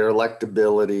 Their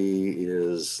electability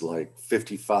is like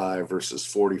 55 versus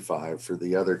 45 for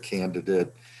the other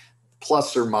candidate,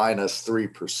 plus or minus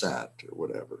 3% or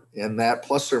whatever. And that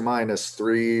plus or minus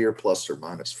 3 or plus or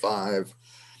minus 5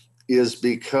 is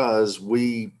because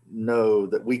we know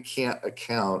that we can't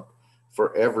account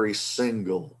for every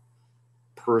single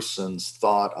person's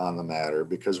thought on the matter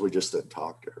because we just didn't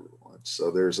talk to everyone.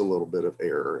 So there's a little bit of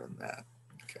error in that.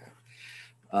 Okay.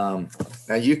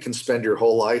 Now you can spend your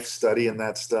whole life studying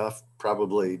that stuff.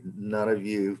 Probably none of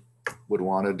you would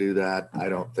want to do that. I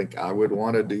don't think I would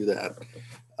want to do that.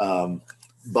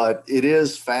 But it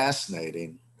is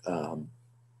fascinating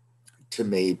to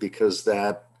me because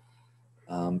that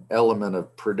element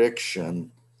of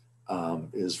prediction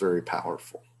is very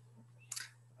powerful.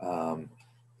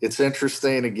 It's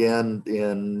interesting, again,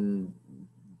 in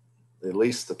at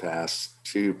least the past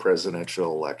two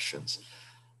presidential elections,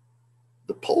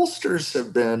 the pollsters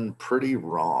have been pretty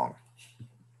wrong.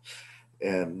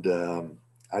 And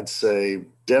I'd say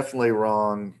definitely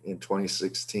wrong in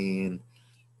 2016.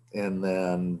 And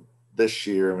then this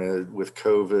year, I mean, with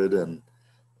COVID and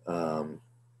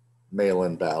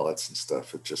mail-in ballots and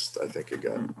stuff, I think it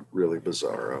got really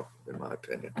bizarro, in my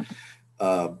opinion.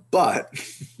 But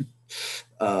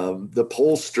the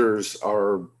pollsters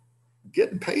are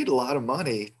getting paid a lot of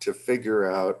money to figure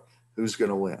out who's going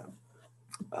to win.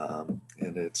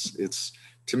 And it's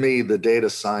to me, the data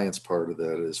science part of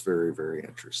that is very, very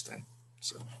interesting.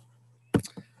 So,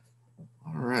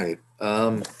 all right.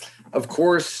 Of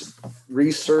course,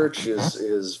 research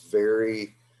is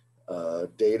very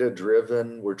data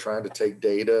driven. We're trying to take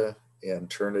data and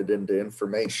turn it into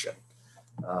information.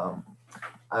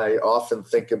 I often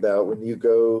think about when you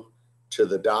go to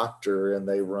the doctor and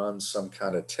they run some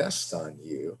kind of test on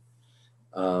you.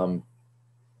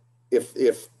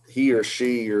 If he or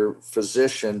she, your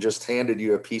physician, just handed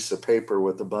you a piece of paper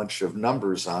with a bunch of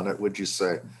numbers on it, would you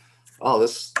say, "Oh,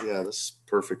 this is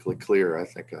perfectly clear. I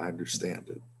think I understand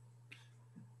it"?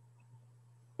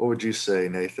 What would you say,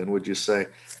 Nathan? Would you say,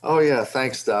 "Oh yeah,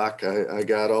 thanks, doc. I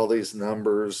got all these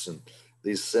numbers and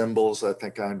these symbols. I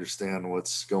think I understand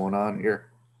what's going on here"?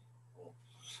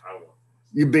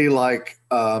 You'd be like,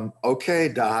 "Okay,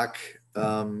 doc,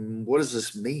 what does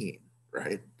this mean?"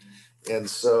 Right? And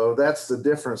so that's the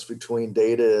difference between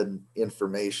data and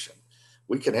information.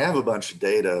 We can have a bunch of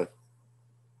data,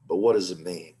 but what does it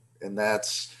mean? And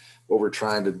that's what we're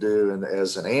trying to do. And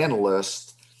as an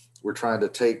analyst, we're trying to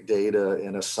take data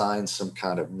and assign some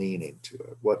kind of meaning to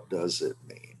it. What does it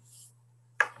mean?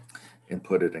 And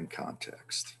put it in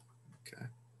context. Okay.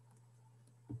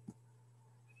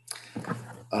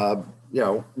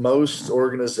 Most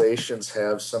organizations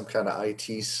have some kind of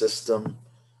IT system.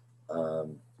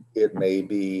 It may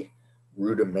be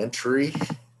rudimentary.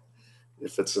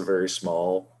 If it's a very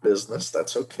small business,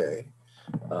 that's okay.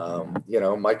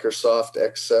 Microsoft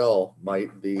Excel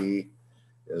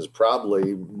is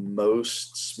probably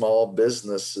most small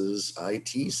businesses'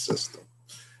 IT system.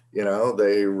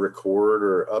 They record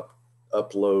or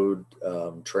upload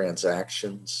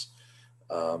transactions.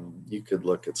 You could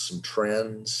look at some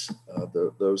trends,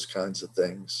 those kinds of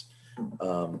things.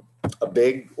 A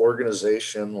big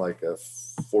organization like a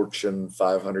Fortune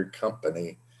 500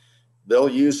 company, they'll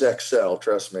use Excel.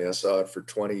 Trust me, I saw it for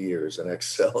 20 years, and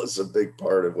Excel is a big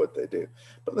part of what they do.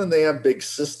 But then they have big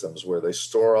systems where they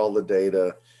store all the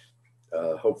data,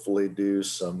 hopefully do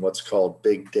some what's called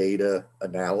big data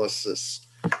analysis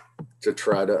to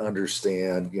try to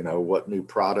understand, what new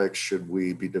products should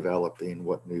we be developing,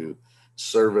 what new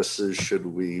services should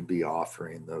we be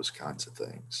offering, those kinds of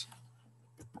things.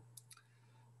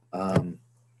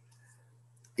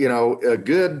 you know, a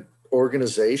good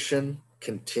organization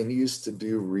continues to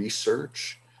do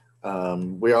research.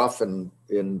 We often,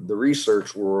 in the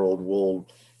research world, will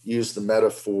use the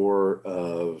metaphor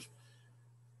of,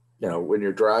 you know, when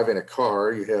you're driving a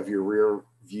car, you have your rear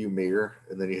view mirror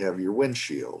and then you have your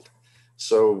windshield.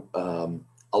 So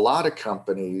a lot of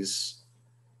companies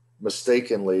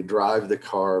mistakenly drive the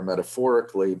car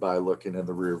metaphorically by looking in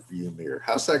the rear view mirror.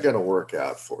 How's that going to work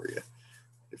out for you?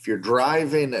 If you're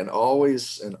driving and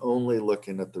always and only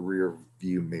looking at the rear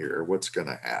view mirror, what's going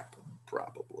to happen?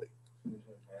 Probably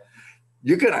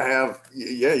you're going to have,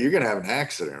 yeah, you're going to have an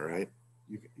accident, right?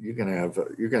 You're going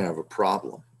to have a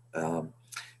problem.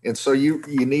 And so you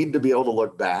need to be able to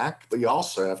look back, but you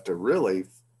also have to really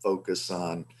focus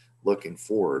on looking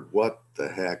forward. What the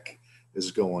heck is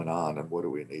going on and what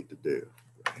do we need to do?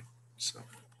 Right? So,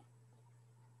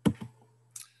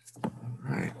 all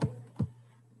right.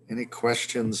 Any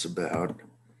questions about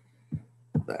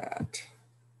that?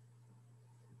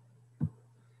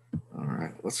 All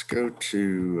right, let's go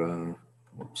to,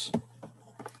 whoops. All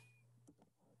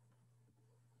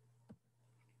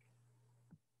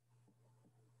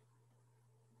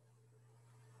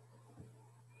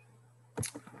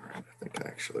right, I think I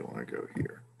actually want to go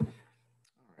here. All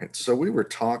right, so we were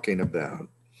talking about,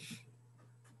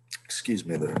 excuse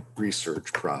me, the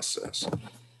research process.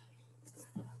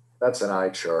 That's an eye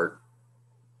chart,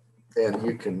 and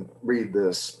you can read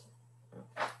this,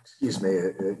 excuse me,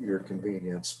 at your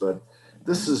convenience, but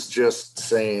this is just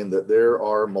saying that there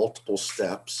are multiple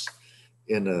steps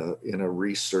in a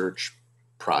research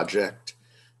project.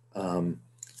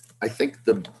 I think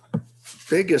the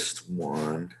biggest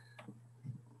one,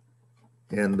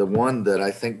 and the one that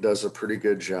I think does a pretty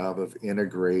good job of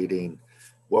integrating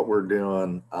what we're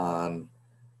doing on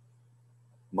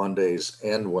Mondays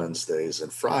and Wednesdays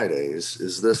and Fridays,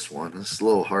 is this one. It's a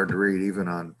little hard to read even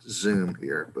on Zoom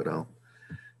here, but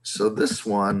so this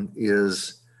one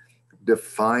is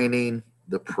defining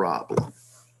the problem.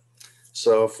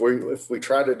 So if we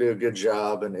try to do a good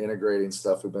job in integrating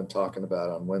stuff we've been talking about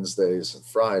on Wednesdays and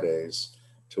Fridays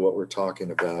to what we're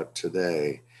talking about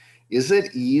today, is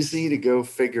it easy to go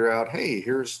figure out, hey,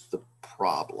 here's the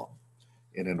problem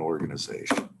in an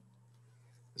organization?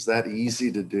 Is that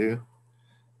easy to do?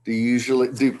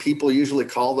 Do people usually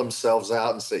call themselves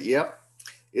out and say, yep,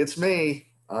 it's me,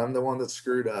 I'm the one that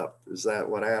screwed up? Is that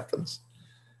what happens?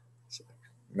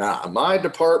 Nah, my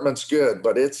department's good,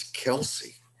 but it's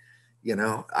Kelsey. You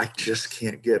know, I just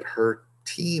can't get her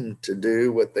team to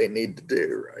do what they need to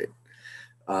do, right?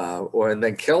 And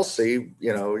then Kelsey,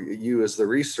 you know, you as the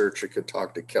researcher could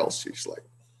talk to Kelsey. She's like,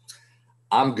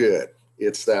 I'm good.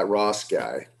 It's that Ross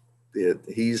guy.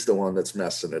 He's the one that's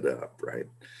messing it up, right?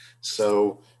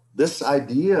 So this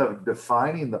idea of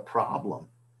defining the problem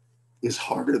is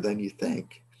harder than you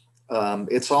think.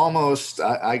 It's almost,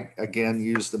 I again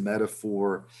use the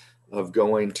metaphor of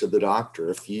going to the doctor.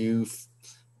 If you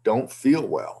don't feel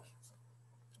well,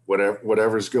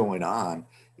 whatever's going on,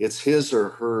 it's his or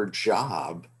her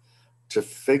job to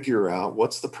figure out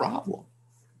what's the problem,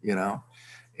 you know?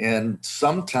 And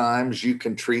sometimes you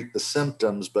can treat the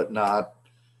symptoms, but not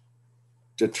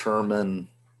determine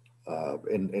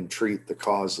and treat the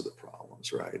cause of the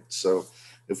problems, right? So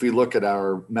if we look at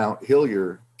our Mount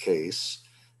Hillier case,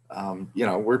 you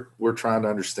know, we're trying to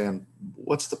understand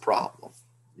what's the problem,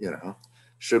 you know?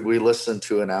 Should we listen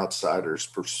to an outsider's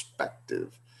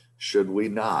perspective? Should we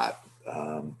not?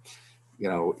 You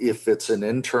know, if it's an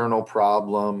internal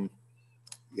problem,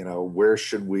 you know, where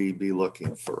should we be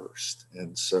looking first?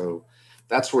 And so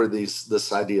that's where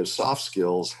this idea of soft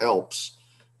skills helps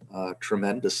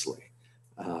tremendously.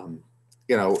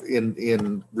 You know,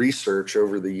 in research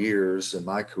over the years in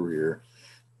my career,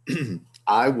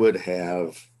 I would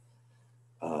have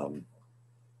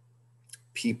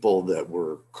people that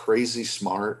were crazy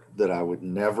smart that I would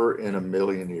never in a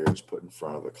million years put in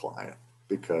front of a client,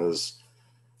 because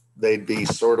they'd be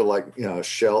sort of like, you know,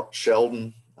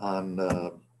 Sheldon on,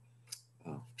 oh,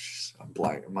 I'm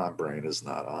blank. My brain is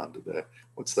not on today.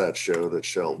 What's that show that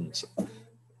Sheldon's?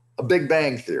 A Big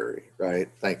Bang Theory, right?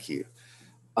 Thank you.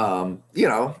 You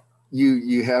know,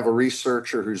 you have a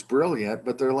researcher who's brilliant,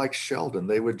 but they're like Sheldon.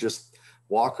 They would just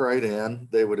walk right in.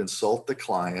 They would insult the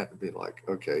client and be like,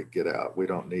 okay, get out. We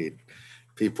don't need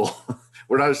people.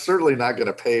 We're certainly not going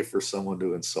to pay for someone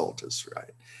to insult us,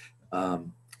 right?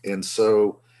 And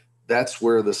so that's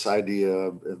where this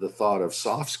idea, the thought of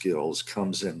soft skills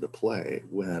comes into play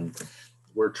when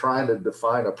we're trying to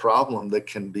define a problem that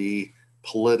can be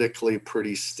politically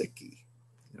pretty sticky.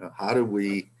 You know, how do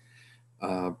we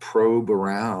probe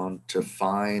around to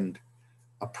find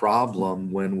a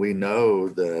problem when we know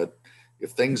that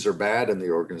if things are bad in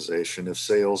the organization, if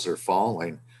sales are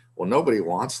falling, well, nobody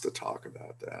wants to talk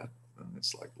about that. And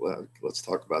it's like, well, let's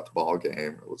talk about the ball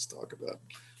game, or let's talk about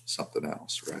something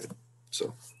else, right?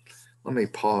 So let me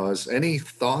pause. Any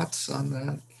thoughts on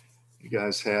that you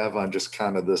guys have on just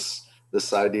kind of this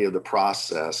idea of the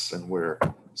process and where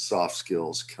soft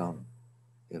skills come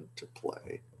into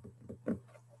play?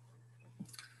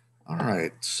 All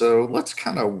right, so let's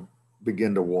kind of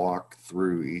begin to walk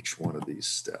through each one of these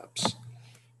steps.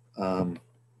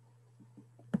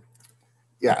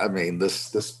 Yeah, I mean,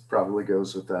 this probably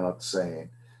goes without saying.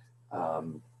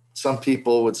 Some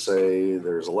people would say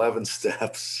there's 11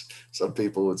 steps. Some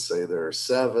people would say there are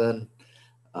 7.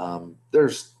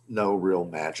 There's no real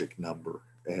magic number.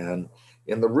 And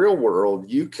in the real world,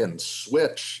 you can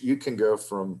switch. You can go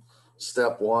from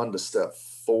step 1 to step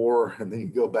 4, and then you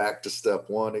go back to step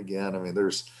 1 again. I mean,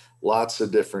 there's lots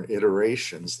of different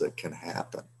iterations that can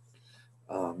happen,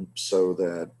 so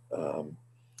that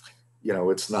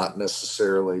it's not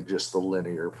necessarily just a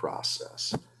linear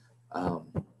process.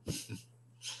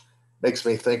 Makes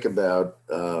me think about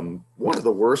one of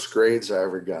the worst grades I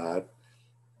ever got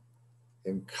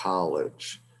in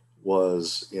college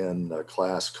was in a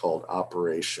class called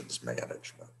operations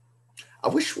management. I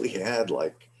wish we had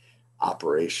like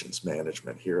operations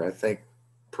management here. I think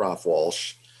Prof.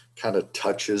 Walsh kind of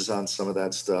touches on some of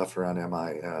that stuff around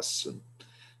MIS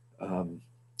and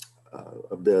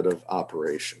a bit of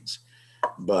operations.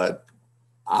 But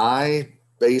I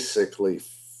basically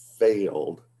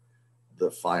failed the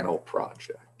final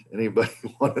project. Anybody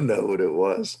want to know what it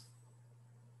was?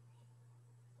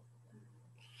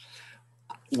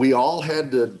 We all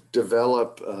had to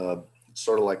develop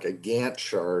sort of like a Gantt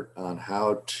chart on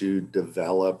how to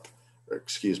develop, or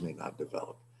excuse me, not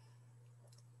develop.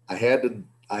 I had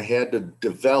to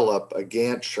develop a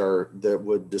Gantt chart that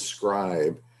would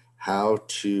describe how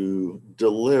to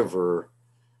deliver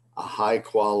a high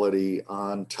quality,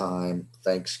 on time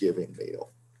Thanksgiving meal.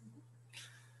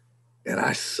 And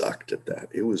I sucked at that.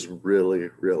 It was really,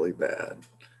 really bad.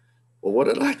 Well, what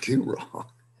did I do wrong?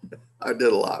 I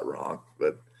did a lot wrong,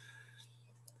 but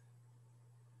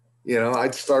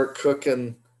I'd start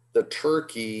cooking the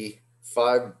turkey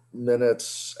 5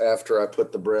 minutes after I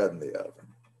put the bread in the oven.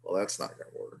 Well, that's not going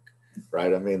to work,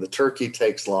 right? I mean, the turkey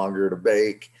takes longer to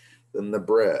bake than the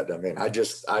bread. I mean, I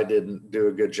didn't do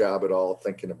a good job at all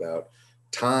thinking about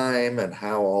time and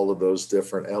how all of those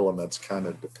different elements kind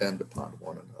of depend upon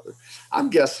one another. I'm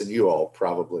guessing you all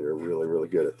probably are really, really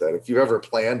good at that. If you've ever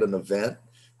planned an event,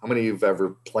 how many of you have ever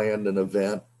planned an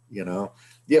event? You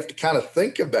have to kind of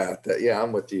think about that. Yeah,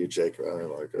 I'm with you, Jacob.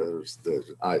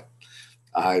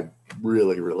 I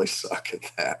really, really suck at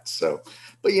that. So,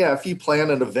 but yeah, if you plan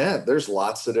an event, there's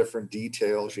lots of different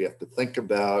details you have to think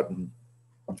about. And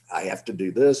I have to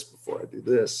do this before I do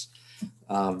this.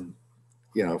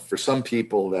 For some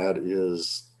people, that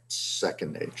is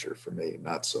second nature. For me,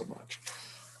 not so much.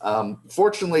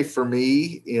 Fortunately for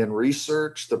me, in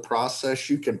research, the process,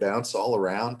 you can bounce all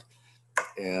around,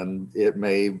 and it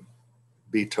may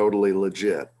be totally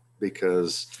legit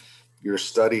because you're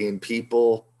studying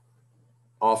people.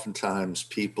 Oftentimes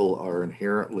people are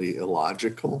inherently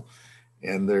illogical,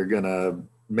 and they're going to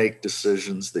make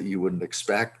decisions that you wouldn't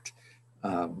expect.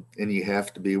 And you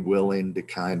have to be willing to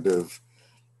kind of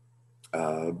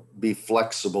be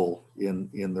flexible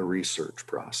in the research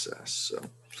process. So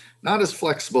not as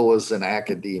flexible as in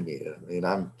academia. I mean,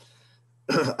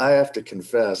 I have to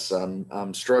confess,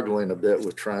 I'm struggling a bit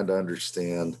with trying to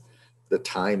understand the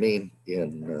timing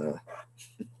in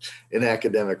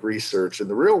academic research. In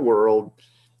the real world,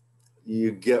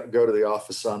 you go to the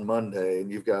office on Monday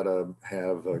and you've got to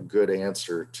have a good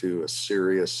answer to a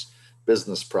serious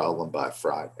business problem by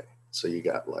Friday. So you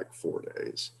got like 4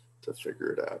 days to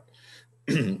figure it out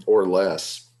or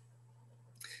less.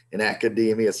 In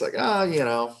academia, it's like,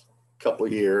 a couple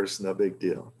of years, no big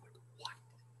deal. What?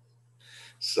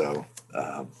 So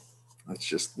that's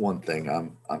just one thing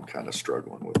I'm kind of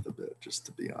struggling with a bit, just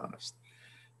to be honest.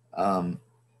 All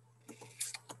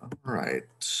right.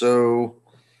 So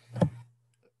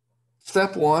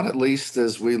step 1, at least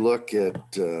as we look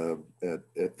at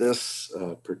this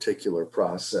particular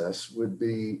process, would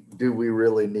be, do we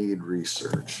really need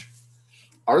research?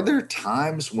 Are there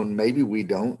times when maybe we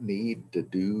don't need to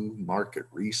do market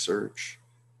research?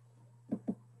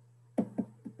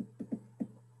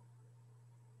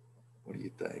 What do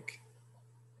you think?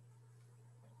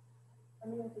 I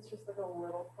mean, if it's just like a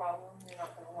little problem, you're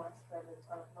not going to want to spend a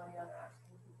ton of money on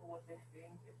asking people what they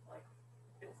think.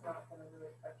 It's not going to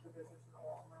really affect your business in the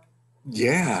long run.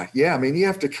 Yeah. I mean, you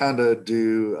have to kind of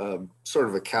do sort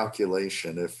of a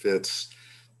calculation. If it's,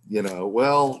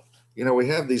 well, you know, we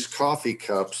have these coffee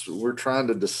cups. We're trying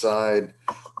to decide,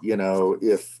 you know,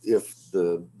 if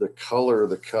the color of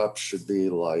the cup should be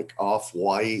like off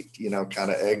white, you know, kind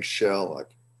of eggshell. Like,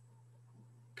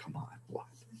 come on, what?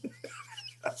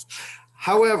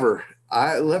 However,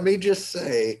 let me just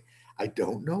say, I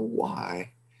don't know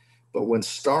why, but when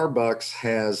Starbucks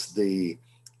has the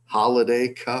holiday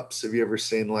cups, have you ever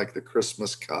seen like the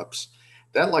Christmas cups?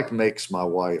 That like makes my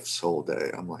wife's whole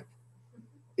day. I'm like,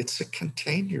 it's a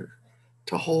container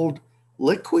to hold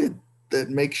liquid that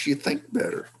makes you think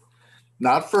better.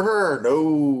 Not for her.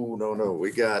 No, no, no.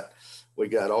 We got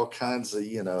all kinds of,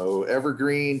 you know,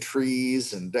 evergreen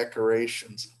trees and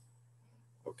decorations.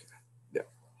 Okay.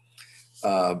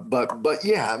 Yeah. But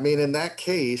yeah, I mean, in that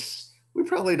case, we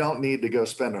probably don't need to go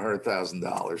spend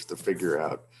 $100,000 to figure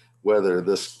out whether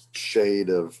this shade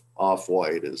of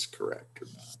off-white is correct or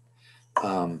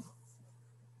not.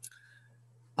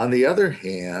 On the other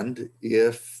hand,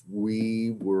 if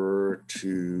we were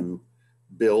to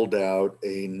build out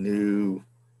a new,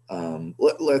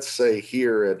 let's say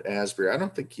here at Asbury, I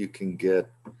don't think you can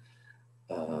get,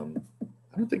 I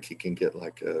don't think you can get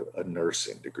like a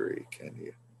nursing degree, can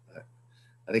you?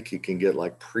 I think you can get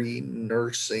like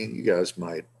pre-nursing. You guys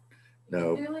might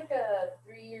know. You do like a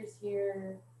 3 years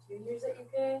here, 2 years at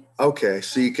UK. Okay,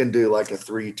 so you can do like a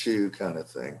 3-2 kind of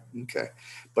thing. Okay,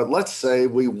 but let's say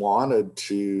we wanted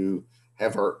to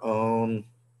have our own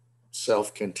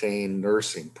self-contained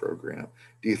nursing program.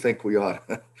 Do you think we ought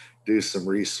to do some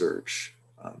research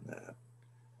on that?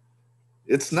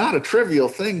 It's not a trivial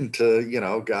thing to, you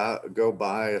know, go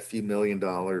buy a few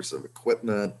 $1,000,000 of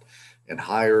equipment and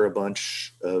hire a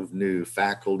bunch of new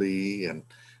faculty and,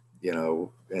 you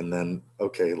know, and then,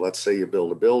 okay, let's say you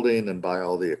build a building and buy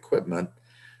all the equipment.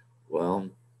 Well,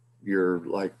 you're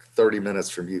like 30 minutes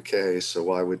from UK, so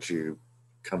why would you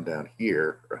come down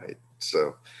here, right?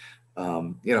 So,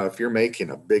 you know, if you're making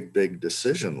a big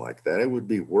decision like that, it would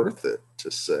be worth it to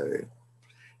say,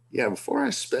 yeah, before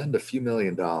I spend a few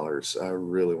 $1,000,000, I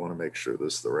really want to make sure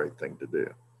this is the right thing to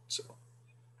do. So,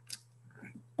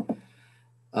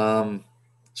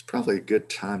 it's probably a good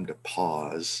time to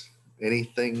pause.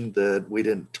 Anything that we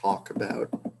didn't talk about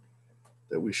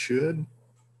that we should?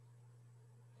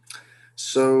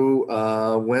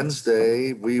 So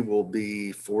Wednesday, we will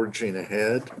be forging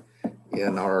ahead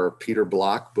in our Peter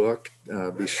Block book.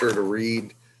 Be sure to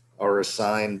read our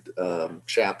assigned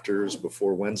chapters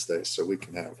before Wednesday so we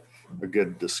can have a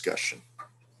good discussion.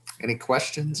 Any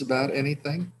questions about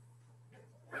anything?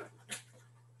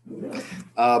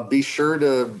 Be sure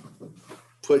to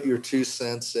put your 2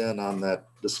 cents in on that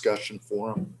discussion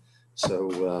forum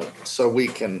so we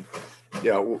can,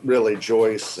 you know, really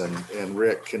Joyce and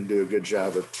Rick can do a good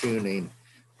job of tuning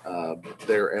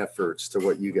their efforts to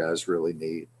what you guys really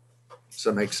need. Does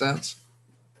that make sense?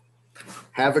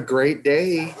 Have a great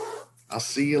day. I'll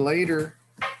see you later.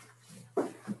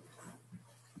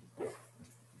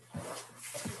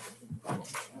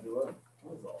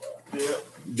 Yeah.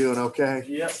 Doing okay?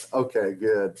 Yep. Okay,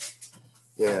 good.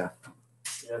 Yeah.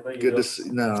 Yeah, thank Good you. to see.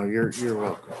 No, you're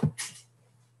welcome.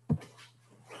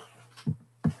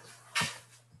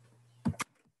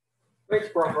 Thanks,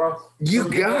 Brock Ross. You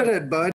got it, bud.